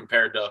Coastal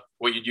compared to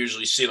what you'd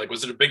usually see? Like,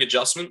 was it a big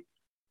adjustment?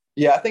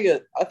 Yeah, I think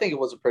it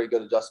was a pretty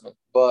good adjustment.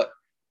 But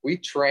we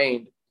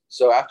trained.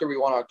 So after we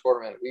won our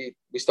tournament, we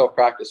still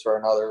practiced for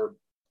another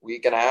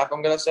week and a half,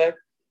 I'm gonna say.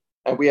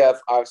 And we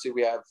have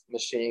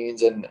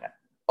machines and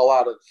a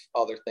lot of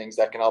other things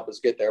that can help us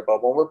get there.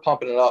 But when we're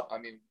pumping it up, I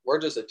mean, we're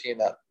just a team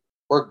that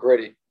we're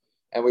gritty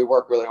and we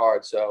work really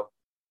hard. So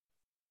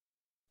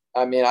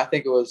I mean, I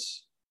think it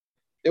was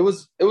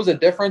a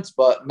difference,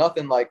 but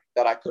nothing like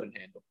that I couldn't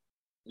handle.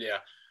 Yeah.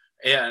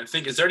 Yeah. I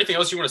think, is there anything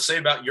else you want to say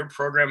about your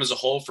program as a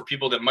whole for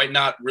people that might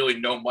not really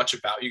know much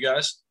about you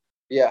guys?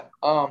 Yeah.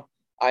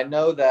 I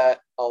know that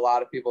a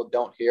lot of people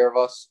don't hear of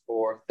us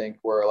or think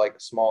we're like a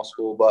small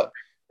school, but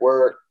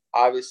we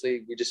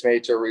just made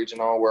it to a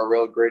regional. We're a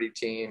real gritty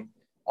team.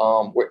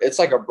 It's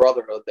like a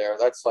brotherhood there.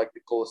 That's like the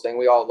coolest thing.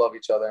 We all love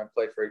each other and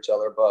play for each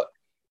other, but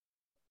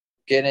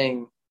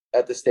getting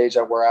at the stage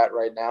that we're at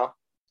right now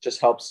just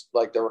helps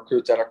like the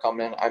recruits that are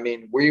coming in. I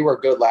mean, we were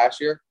good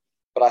last year,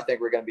 but I think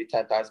we're going to be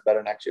 10 times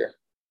better next year.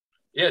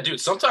 Yeah, dude,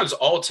 sometimes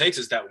all it takes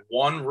is that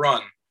one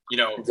run,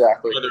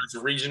 exactly. Whether it's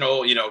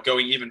regional,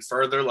 going even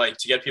further, like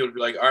to get people to be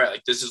like, all right,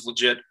 like this is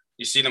legit.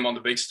 You see them on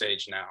the big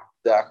stage now.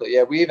 Exactly.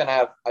 Yeah. We even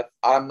have,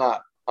 I'm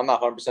not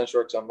 100%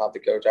 sure because I'm not the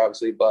coach,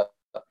 obviously, but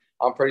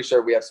I'm pretty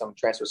sure we have some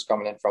transfers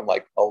coming in from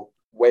like a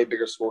way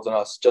bigger schools than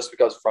us just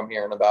because from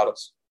hearing about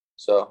us.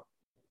 So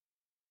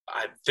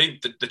I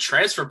think the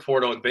transfer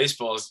portal in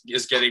baseball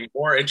is getting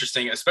more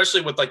interesting,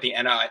 especially with like the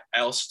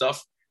NIL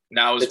stuff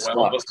now as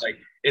well. But like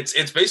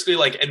it's basically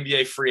like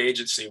NBA free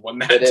agency when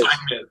that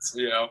time is,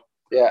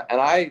 Yeah,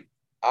 and I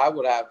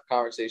would have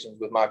conversations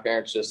with my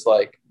parents just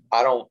like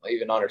I don't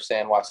even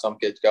understand why some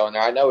kids go in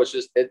there. I know it's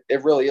just it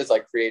really is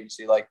like free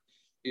agency. Like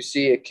you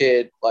see a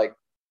kid like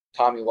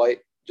Tommy White,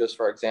 just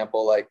for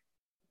example, like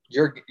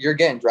you're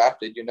getting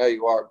drafted,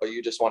 you are, but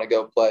you just want to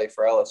go play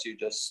for LSU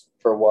just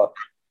for what,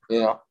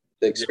 the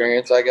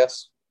experience, I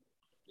guess.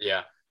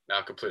 Yeah,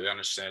 no, completely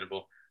understandable.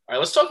 All right,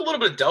 let's talk a little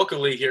bit of Delco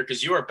League here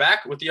because you are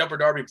back with the Upper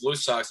Darby Blue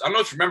Sox. I don't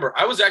know if you remember,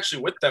 I was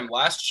actually with them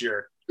last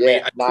year.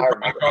 Yeah, I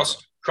remember.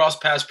 Cross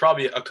paths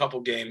probably a couple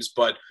games,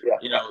 but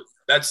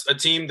that's a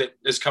team that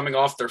is coming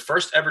off their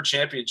first ever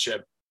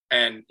championship,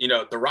 and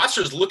the roster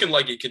is looking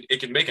like it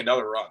can make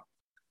another run.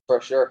 For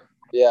sure.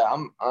 Yeah,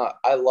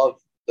 I love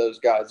those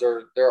guys.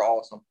 They're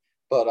awesome.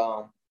 But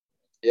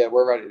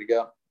we're ready to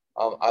go.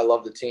 I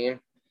love the team,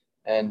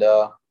 and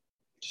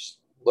just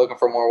looking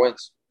for more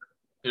wins.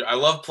 I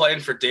love playing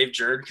for Dave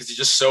Jerd because he's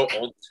just so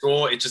old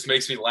school. It just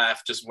makes me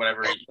laugh just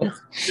whenever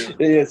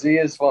He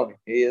is funny.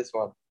 He is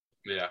fun.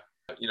 Yeah.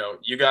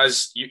 You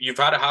guys, you've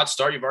had a hot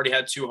start. You've already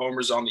had 2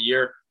 homers on the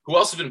year. Who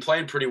else has been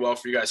playing pretty well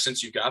for you guys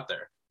since you got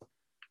there?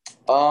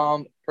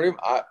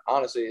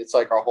 Honestly, it's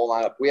like our whole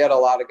lineup. We had a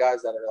lot of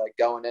guys that are like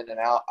going in and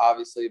out,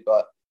 obviously,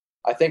 but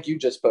I think you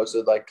just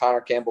posted like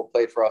Connor Campbell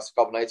played for us a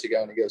couple nights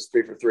ago and he goes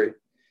 3 for 3.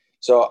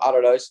 So I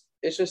don't know.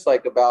 It's just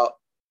like about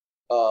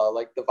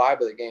like the vibe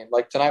of the game.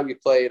 Like tonight we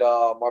played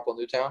Marple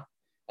Newtown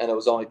and it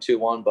was only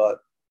 2-1, but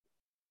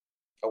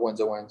a win's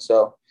a win.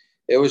 So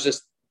it was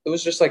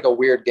just like a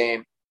weird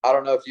game. I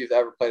don't know if you've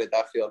ever played at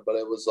that field, but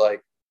it was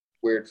like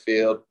weird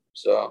field.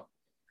 So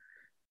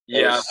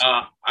Yeah,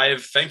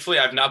 thankfully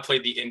I've not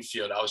played the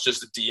infield. I was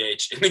just a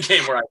DH in the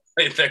game where I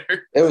played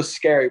there. it was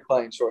scary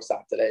playing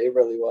shortstop today. It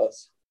really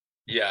was.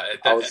 Yeah,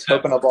 I was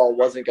hoping a ball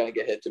wasn't going to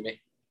get hit to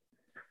me.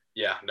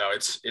 Yeah, no,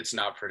 it's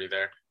not pretty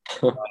there.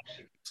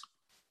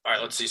 All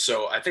right, let's see.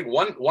 So I think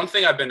one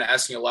thing I've been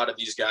asking a lot of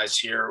these guys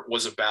here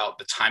was about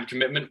the time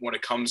commitment when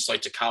it comes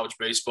like to college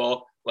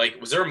baseball. Like,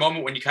 was there a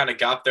moment when you kind of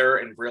got there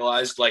and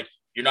realized like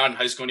you're not in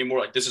high school anymore?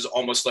 Like this is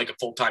almost like a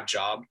full-time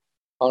job.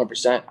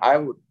 100%.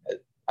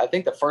 I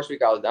think the first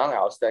week I was down there,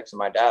 I was texting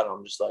my dad, and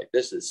I'm just like,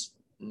 this is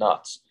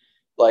nuts.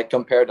 Like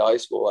compared to high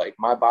school, like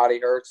my body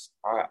hurts.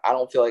 I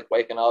don't feel like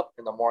waking up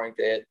in the morning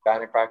to hit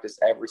batting practice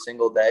every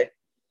single day,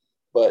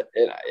 but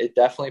it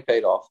definitely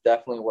paid off.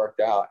 Definitely worked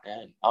out,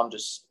 and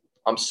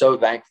I'm so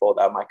thankful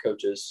that my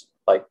coaches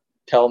like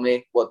tell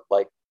me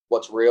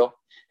what's real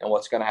and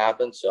what's going to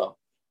happen. So.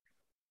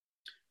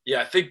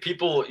 Yeah, I think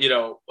people,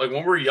 like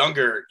when we're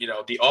younger,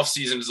 the off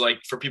season is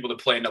like for people to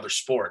play another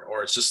sport,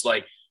 or it's just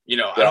like, I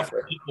don't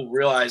think people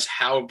realize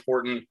how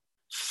important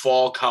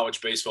fall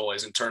college baseball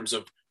is in terms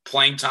of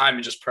playing time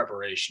and just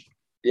preparation.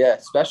 Yeah,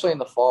 especially in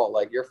the fall,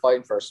 like you're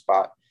fighting for a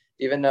spot,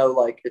 even though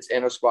like it's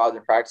inter squads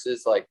and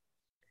practices, like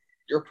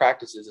your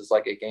practices is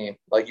like a game.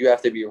 Like you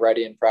have to be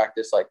ready in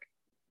practice. Like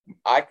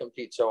I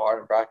compete so hard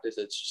in practice.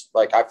 It's just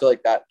like, I feel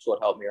like that's what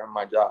helped me earn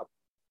my job.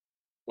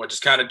 Well,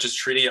 just kind of just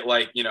treating it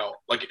like,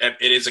 like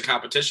it is a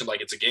competition,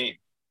 like it's a game.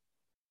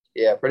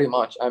 Yeah, pretty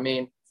much. I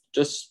mean,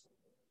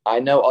 I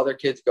know other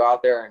kids go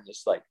out there and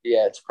just like,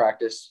 yeah, it's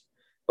practice.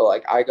 But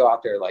like I go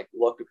out there, like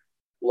look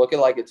at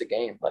like it's a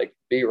game. Like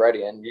be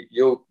ready, and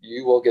you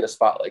will get a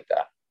spot like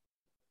that.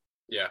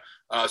 Yeah.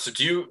 So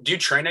do you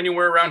train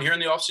anywhere around here in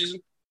the off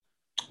season?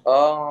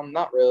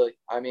 Not really.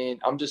 I mean,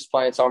 I'm just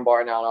playing summer ball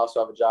right now, and I also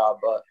have a job.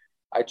 But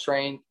I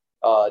train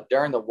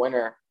during the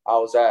winter. I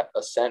was at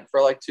Ascent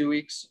for like 2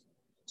 weeks.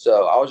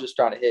 So I was just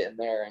trying to hit in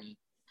there and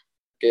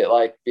get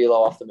like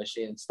velo off the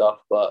machine and stuff.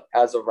 But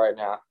as of right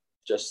now,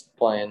 just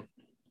playing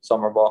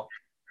summer ball.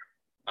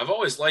 I've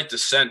always liked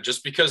Ascent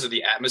just because of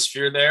the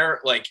atmosphere there.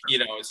 Like,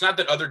 it's not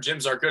that other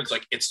gyms are good. It's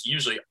like it's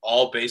usually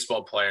all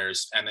baseball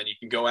players. And then you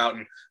can go out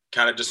and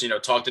kind of just,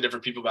 talk to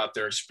different people about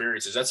their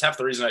experiences. That's half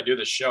the reason I do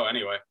this show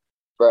anyway.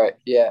 Right.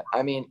 Yeah.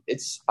 I mean,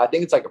 I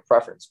think it's like a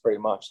preference pretty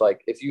much.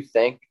 Like if you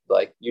think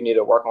like you need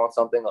to work on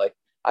something, like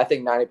I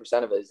think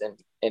 90% of it is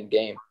in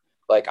game.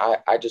 Like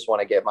I just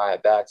want to get my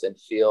at bats and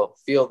feel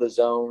the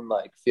zone,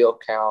 like feel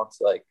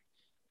counts. Like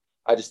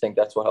I just think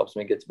that's what helps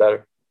me get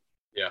better.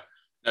 Yeah.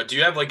 Now, do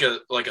you have like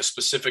a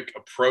specific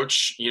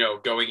approach,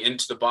 going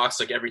into the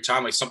box, like every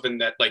time, like something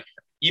that like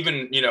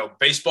even,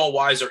 baseball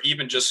wise, or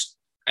even just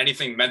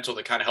anything mental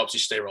that kind of helps you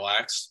stay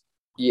relaxed?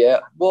 Yeah.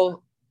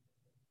 Well,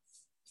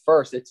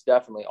 first, it's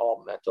definitely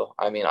all mental.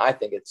 I mean, I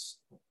think it's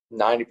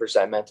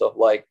 90% mental.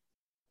 Like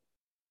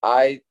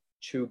I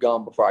chew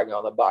gum before I go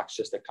in the box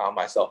just to calm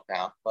myself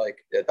down. Like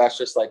that's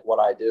just like what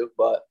I do.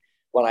 But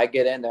when I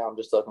get in there, I'm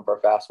just looking for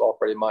a fastball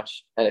pretty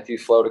much. And if you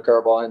float a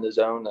curveball in the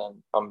zone,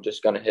 then I'm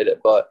just going to hit it.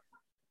 But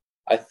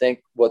I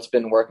think what's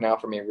been working out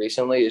for me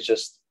recently is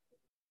just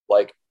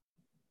like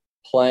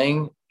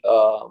playing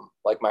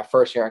like my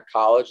first year in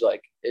college.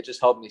 Like it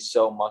just helped me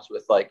so much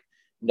with like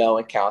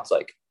knowing counts.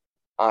 Like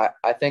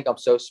I think I'm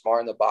so smart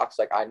in the box.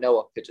 Like I know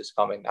a pitch is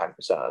coming 90%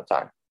 of the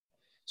time.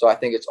 So I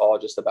think it's all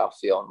just about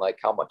feeling like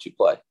how much you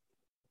play.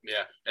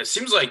 Yeah. It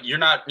seems like you're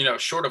not,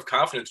 short of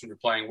confidence when you're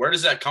playing. Where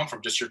does that come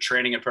from? Just your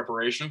training and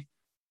preparation?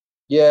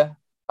 Yeah.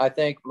 I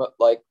think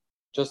like,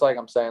 just like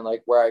I'm saying,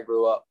 like where I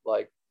grew up,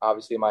 like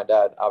obviously my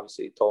dad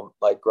obviously told me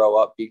like, grow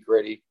up, be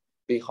gritty,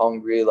 be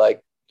hungry,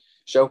 like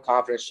show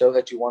confidence, show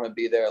that you want to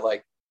be there.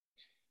 Like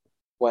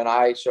when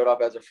I showed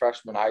up as a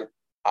freshman,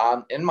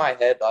 I'm in my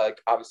head,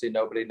 like obviously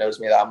nobody knows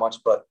me that much,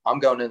 but I'm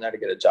going in there to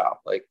get a job.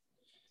 Like,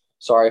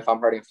 sorry if I'm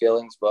hurting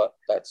feelings, but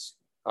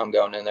I'm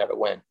going in there to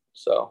win.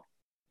 So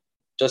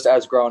just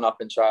as growing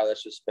up in Chi,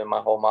 that's just been my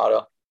whole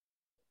motto.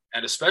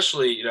 And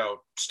especially,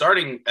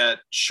 starting at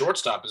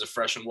shortstop as a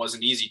freshman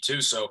wasn't easy too.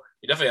 So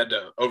you definitely had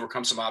to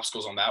overcome some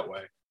obstacles on that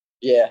way.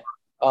 Yeah.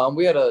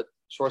 We had a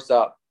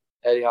shortstop,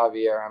 Eddie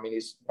Javier. I mean,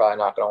 he's probably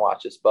not going to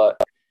watch this,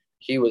 but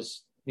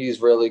he's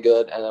really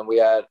good. And then we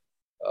had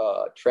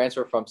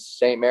transfer from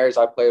St. Mary's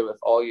I played with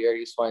all year.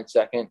 He's playing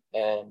second.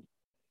 And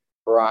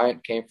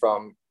Bryant came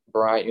from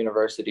Bryant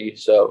University.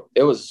 So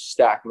it was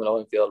stacked middle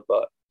infield,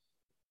 but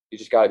you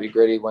just got to be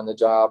gritty, win the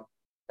job,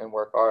 and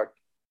work hard.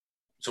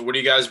 So what are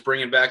you guys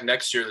bringing back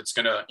next year that's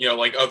going to,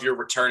 like of your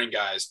returning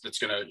guys that's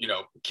going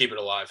to, keep it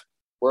alive?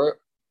 The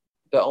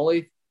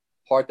only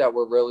part that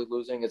we're really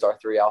losing is our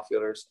 3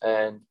 outfielders.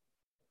 And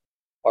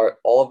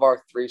all of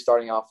our 3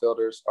 starting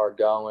outfielders are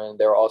going.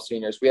 They're all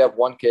seniors. We have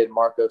one kid,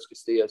 Marcos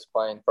Castillas,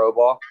 playing pro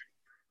ball.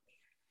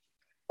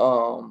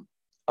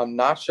 I'm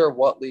not sure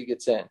what league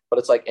it's in, but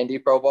it's like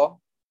indie pro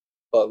ball,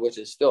 but which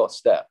is still a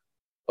step.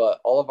 But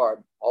all of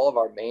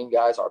our main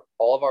guys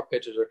all of our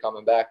pitchers are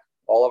coming back.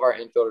 All of our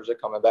infielders are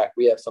coming back.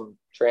 We have some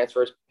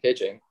transfers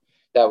pitching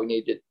that we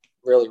needed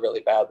really,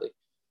 really badly.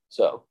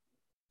 So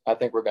I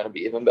think we're going to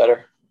be even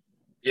better.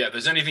 Yeah, if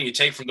there's anything you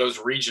take from those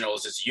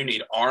regionals, is you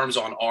need arms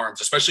on arms,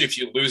 especially if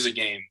you lose a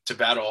game, to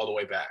battle all the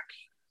way back.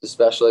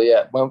 Especially,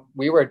 yeah. When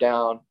we were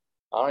down,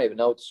 I don't even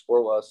know what the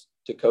score was,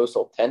 to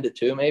Coastal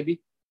 10-2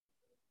 maybe.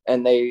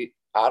 And I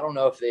don't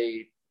know if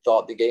they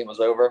thought the game was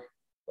over,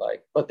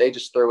 but they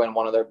just threw in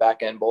one of their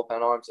back end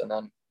bullpen arms, and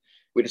then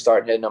we just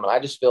started hitting them. And I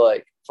just feel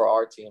like for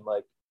our team,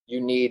 you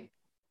need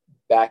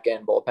back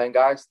end bullpen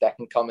guys that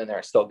can come in there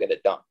and still get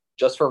it done,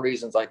 just for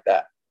reasons like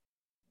that.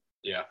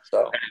 Yeah.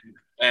 So,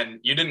 and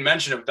you didn't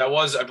mention it, but that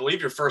was, I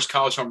believe, your first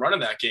college home run in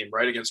that game,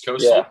 right, against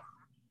Coastal? Yeah.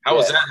 How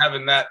was that,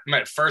 having that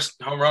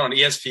first home run on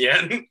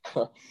ESPN?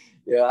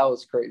 Yeah, that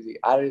was crazy.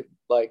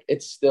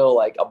 It's still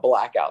a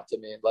blackout to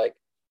me.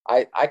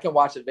 I can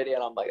watch the video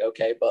and I'm like,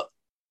 okay, but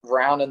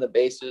rounding the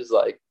bases,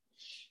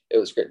 it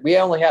was great. We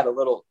only had a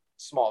little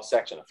small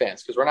section of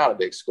fans because we're not a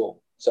big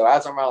school. So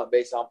as I'm rounding the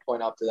base, I'm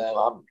pointing up to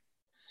them.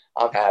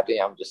 I'm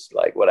happy. I'm just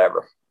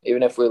whatever.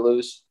 Even if we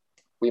lose,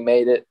 we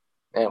made it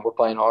and we're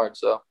playing hard.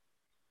 So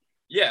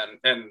yeah,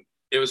 and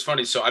it was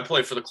funny. So I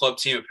played for the club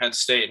team at Penn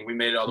State, and we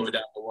made it all the way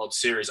down to the World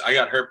Series. I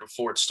got hurt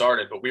before it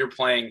started, but we were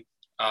playing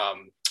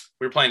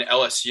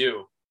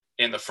LSU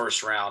in the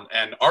first round,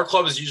 and our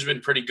club has usually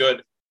been pretty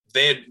good.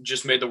 They had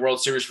just made the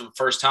World Series for the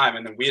first time,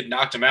 and then we had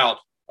knocked them out,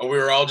 and we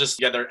were all just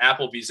together at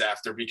Applebee's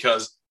after,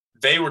 because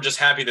they were just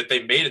happy that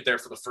they made it there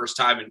for the first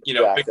time, and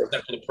big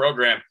step for the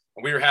program,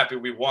 and we were happy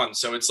we won.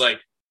 So it's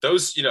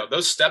those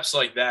steps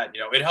like that,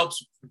 it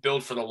helps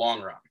build for the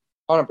long run.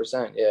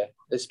 100%, yeah.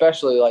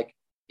 Especially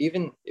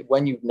even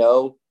when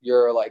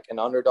you're an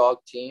underdog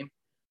team,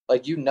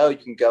 you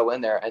can go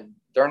in there and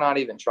they're not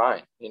even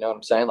trying. You know what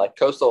I'm saying?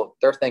 Coastal,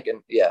 they're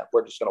thinking, yeah,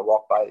 we're just going to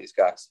walk by these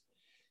guys.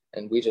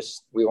 And we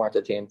weren't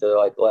the team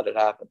to let it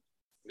happen.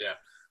 Yeah.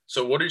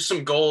 So what are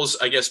some goals,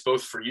 I guess,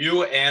 both for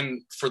you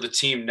and for the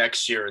team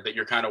next year that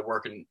you're kind of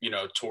working,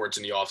 towards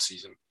in the off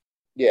season?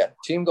 Yeah.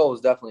 Team goal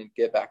is definitely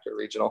get back to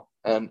regional,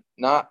 and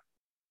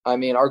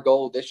our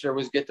goal this year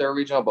was get to a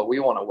regional, but we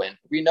want to win.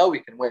 We know we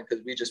can win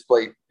because we just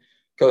played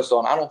Coastal,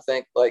 and I don't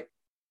think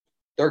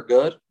they're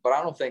good, but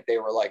I don't think they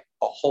were a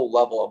whole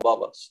level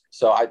above us.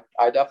 So I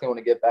definitely want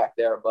to get back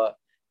there. But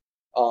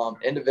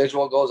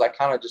individual goals, I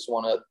kind of just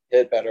want to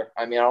hit better.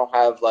 I don't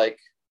have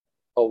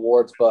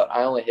awards, but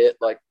I only hit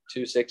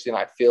 260, and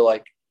I feel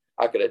like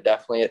I could have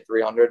definitely hit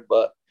 300.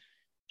 But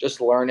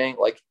just learning,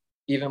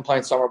 even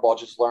playing summer ball,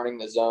 just learning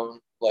the zone,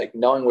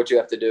 knowing what you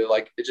have to do,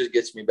 it just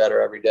gets me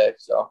better every day.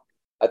 So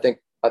I think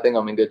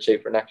I'm in good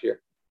shape for next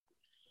year.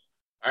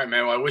 All right,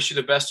 man. Well, I wish you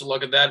the best of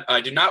luck at that. I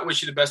do not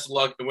wish you the best of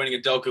luck in winning a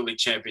Delco League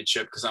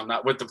championship, because I'm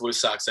not with the Blue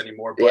Sox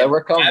anymore. But yeah,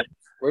 we're coming.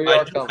 We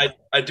are coming.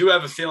 I do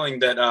have a feeling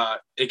that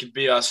it could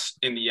be us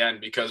in the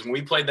end, because when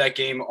we played that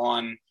game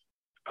on,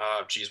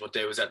 what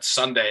day was that?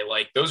 Sunday.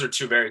 Those are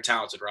two very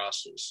talented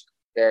rosters.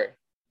 Very.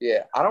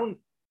 Yeah.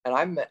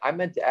 I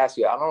meant to ask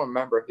you, I don't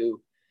remember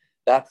who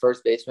that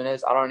first baseman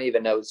is. I don't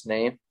even know his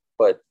name,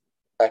 but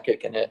that kid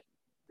can hit.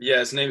 Yeah,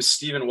 his name is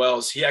Steven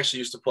Wells. He actually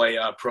used to play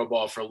pro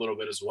ball for a little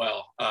bit as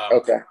well.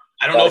 Okay.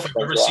 I don't know if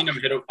I've ever seen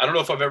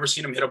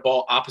him hit a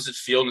ball opposite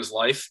field in his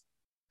life,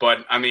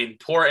 but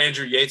poor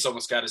Andrew Yates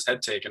almost got his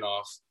head taken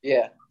off.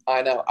 Yeah,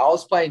 I know. I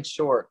was playing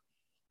short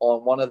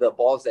on one of the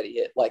balls that he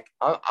hit.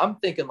 I'm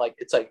thinking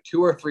it's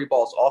 2 or 3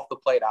 balls off the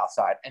plate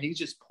outside, and he's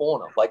just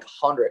pulling them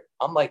 100.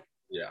 I'm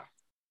yeah.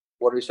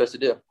 What are we supposed to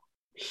do?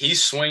 He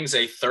swings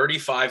a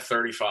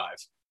 35-35.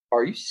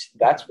 Are you?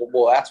 That's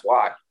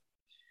why.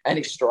 And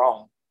he's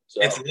strong.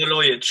 So. It's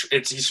literally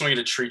he's swinging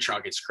a tree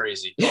trunk. It's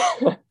crazy.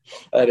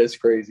 That is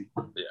crazy.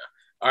 Yeah.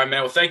 All right,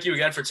 man. Well, thank you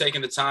again for taking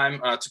the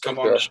time to come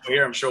on the show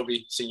here. I'm sure we'll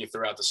be seeing you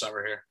throughout the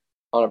summer here.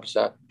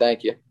 100%.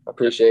 Thank you. I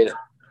appreciate it.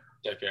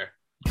 Take care.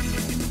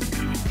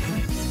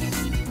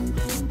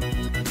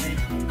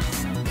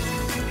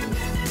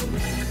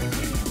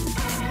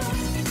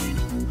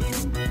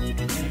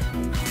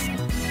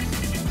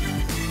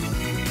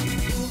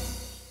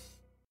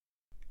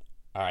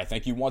 All right,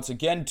 thank you once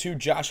again to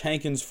Josh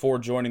Hankins for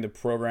joining the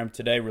program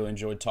today. Really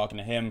enjoyed talking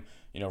to him.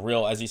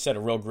 As he said,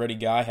 a real gritty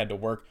guy, had to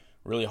work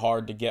really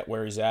hard to get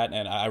where he's at,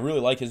 and I really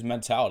like his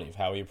mentality of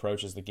how he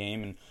approaches the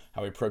game and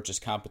how he approaches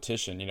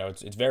competition.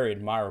 It's very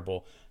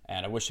admirable,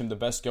 and I wish him the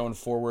best going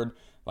forward.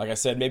 Like I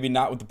said, maybe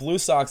not with the Blue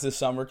Sox this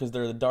summer because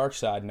they're the dark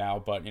side now,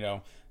 but,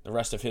 the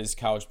rest of his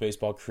college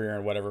baseball career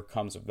and whatever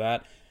comes of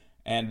that.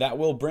 And that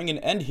will bring an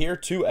end here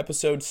to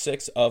episode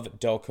 6 of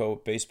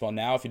Delco Baseball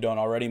Now. If you don't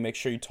already, make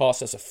sure you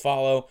toss us a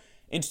follow.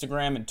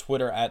 Instagram and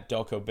Twitter at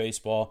Delco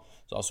Baseball.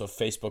 There's also a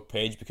Facebook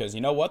page because you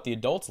know what? The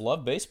adults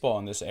love baseball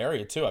in this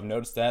area too. I've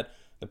noticed that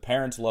the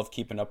parents love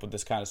keeping up with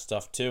this kind of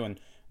stuff too, and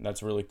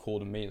that's really cool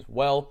to me as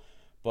well.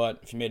 But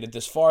if you made it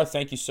this far,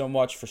 thank you so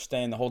much for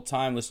staying the whole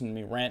time, listening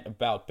to me rant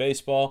about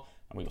baseball,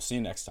 and we will see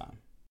you next time.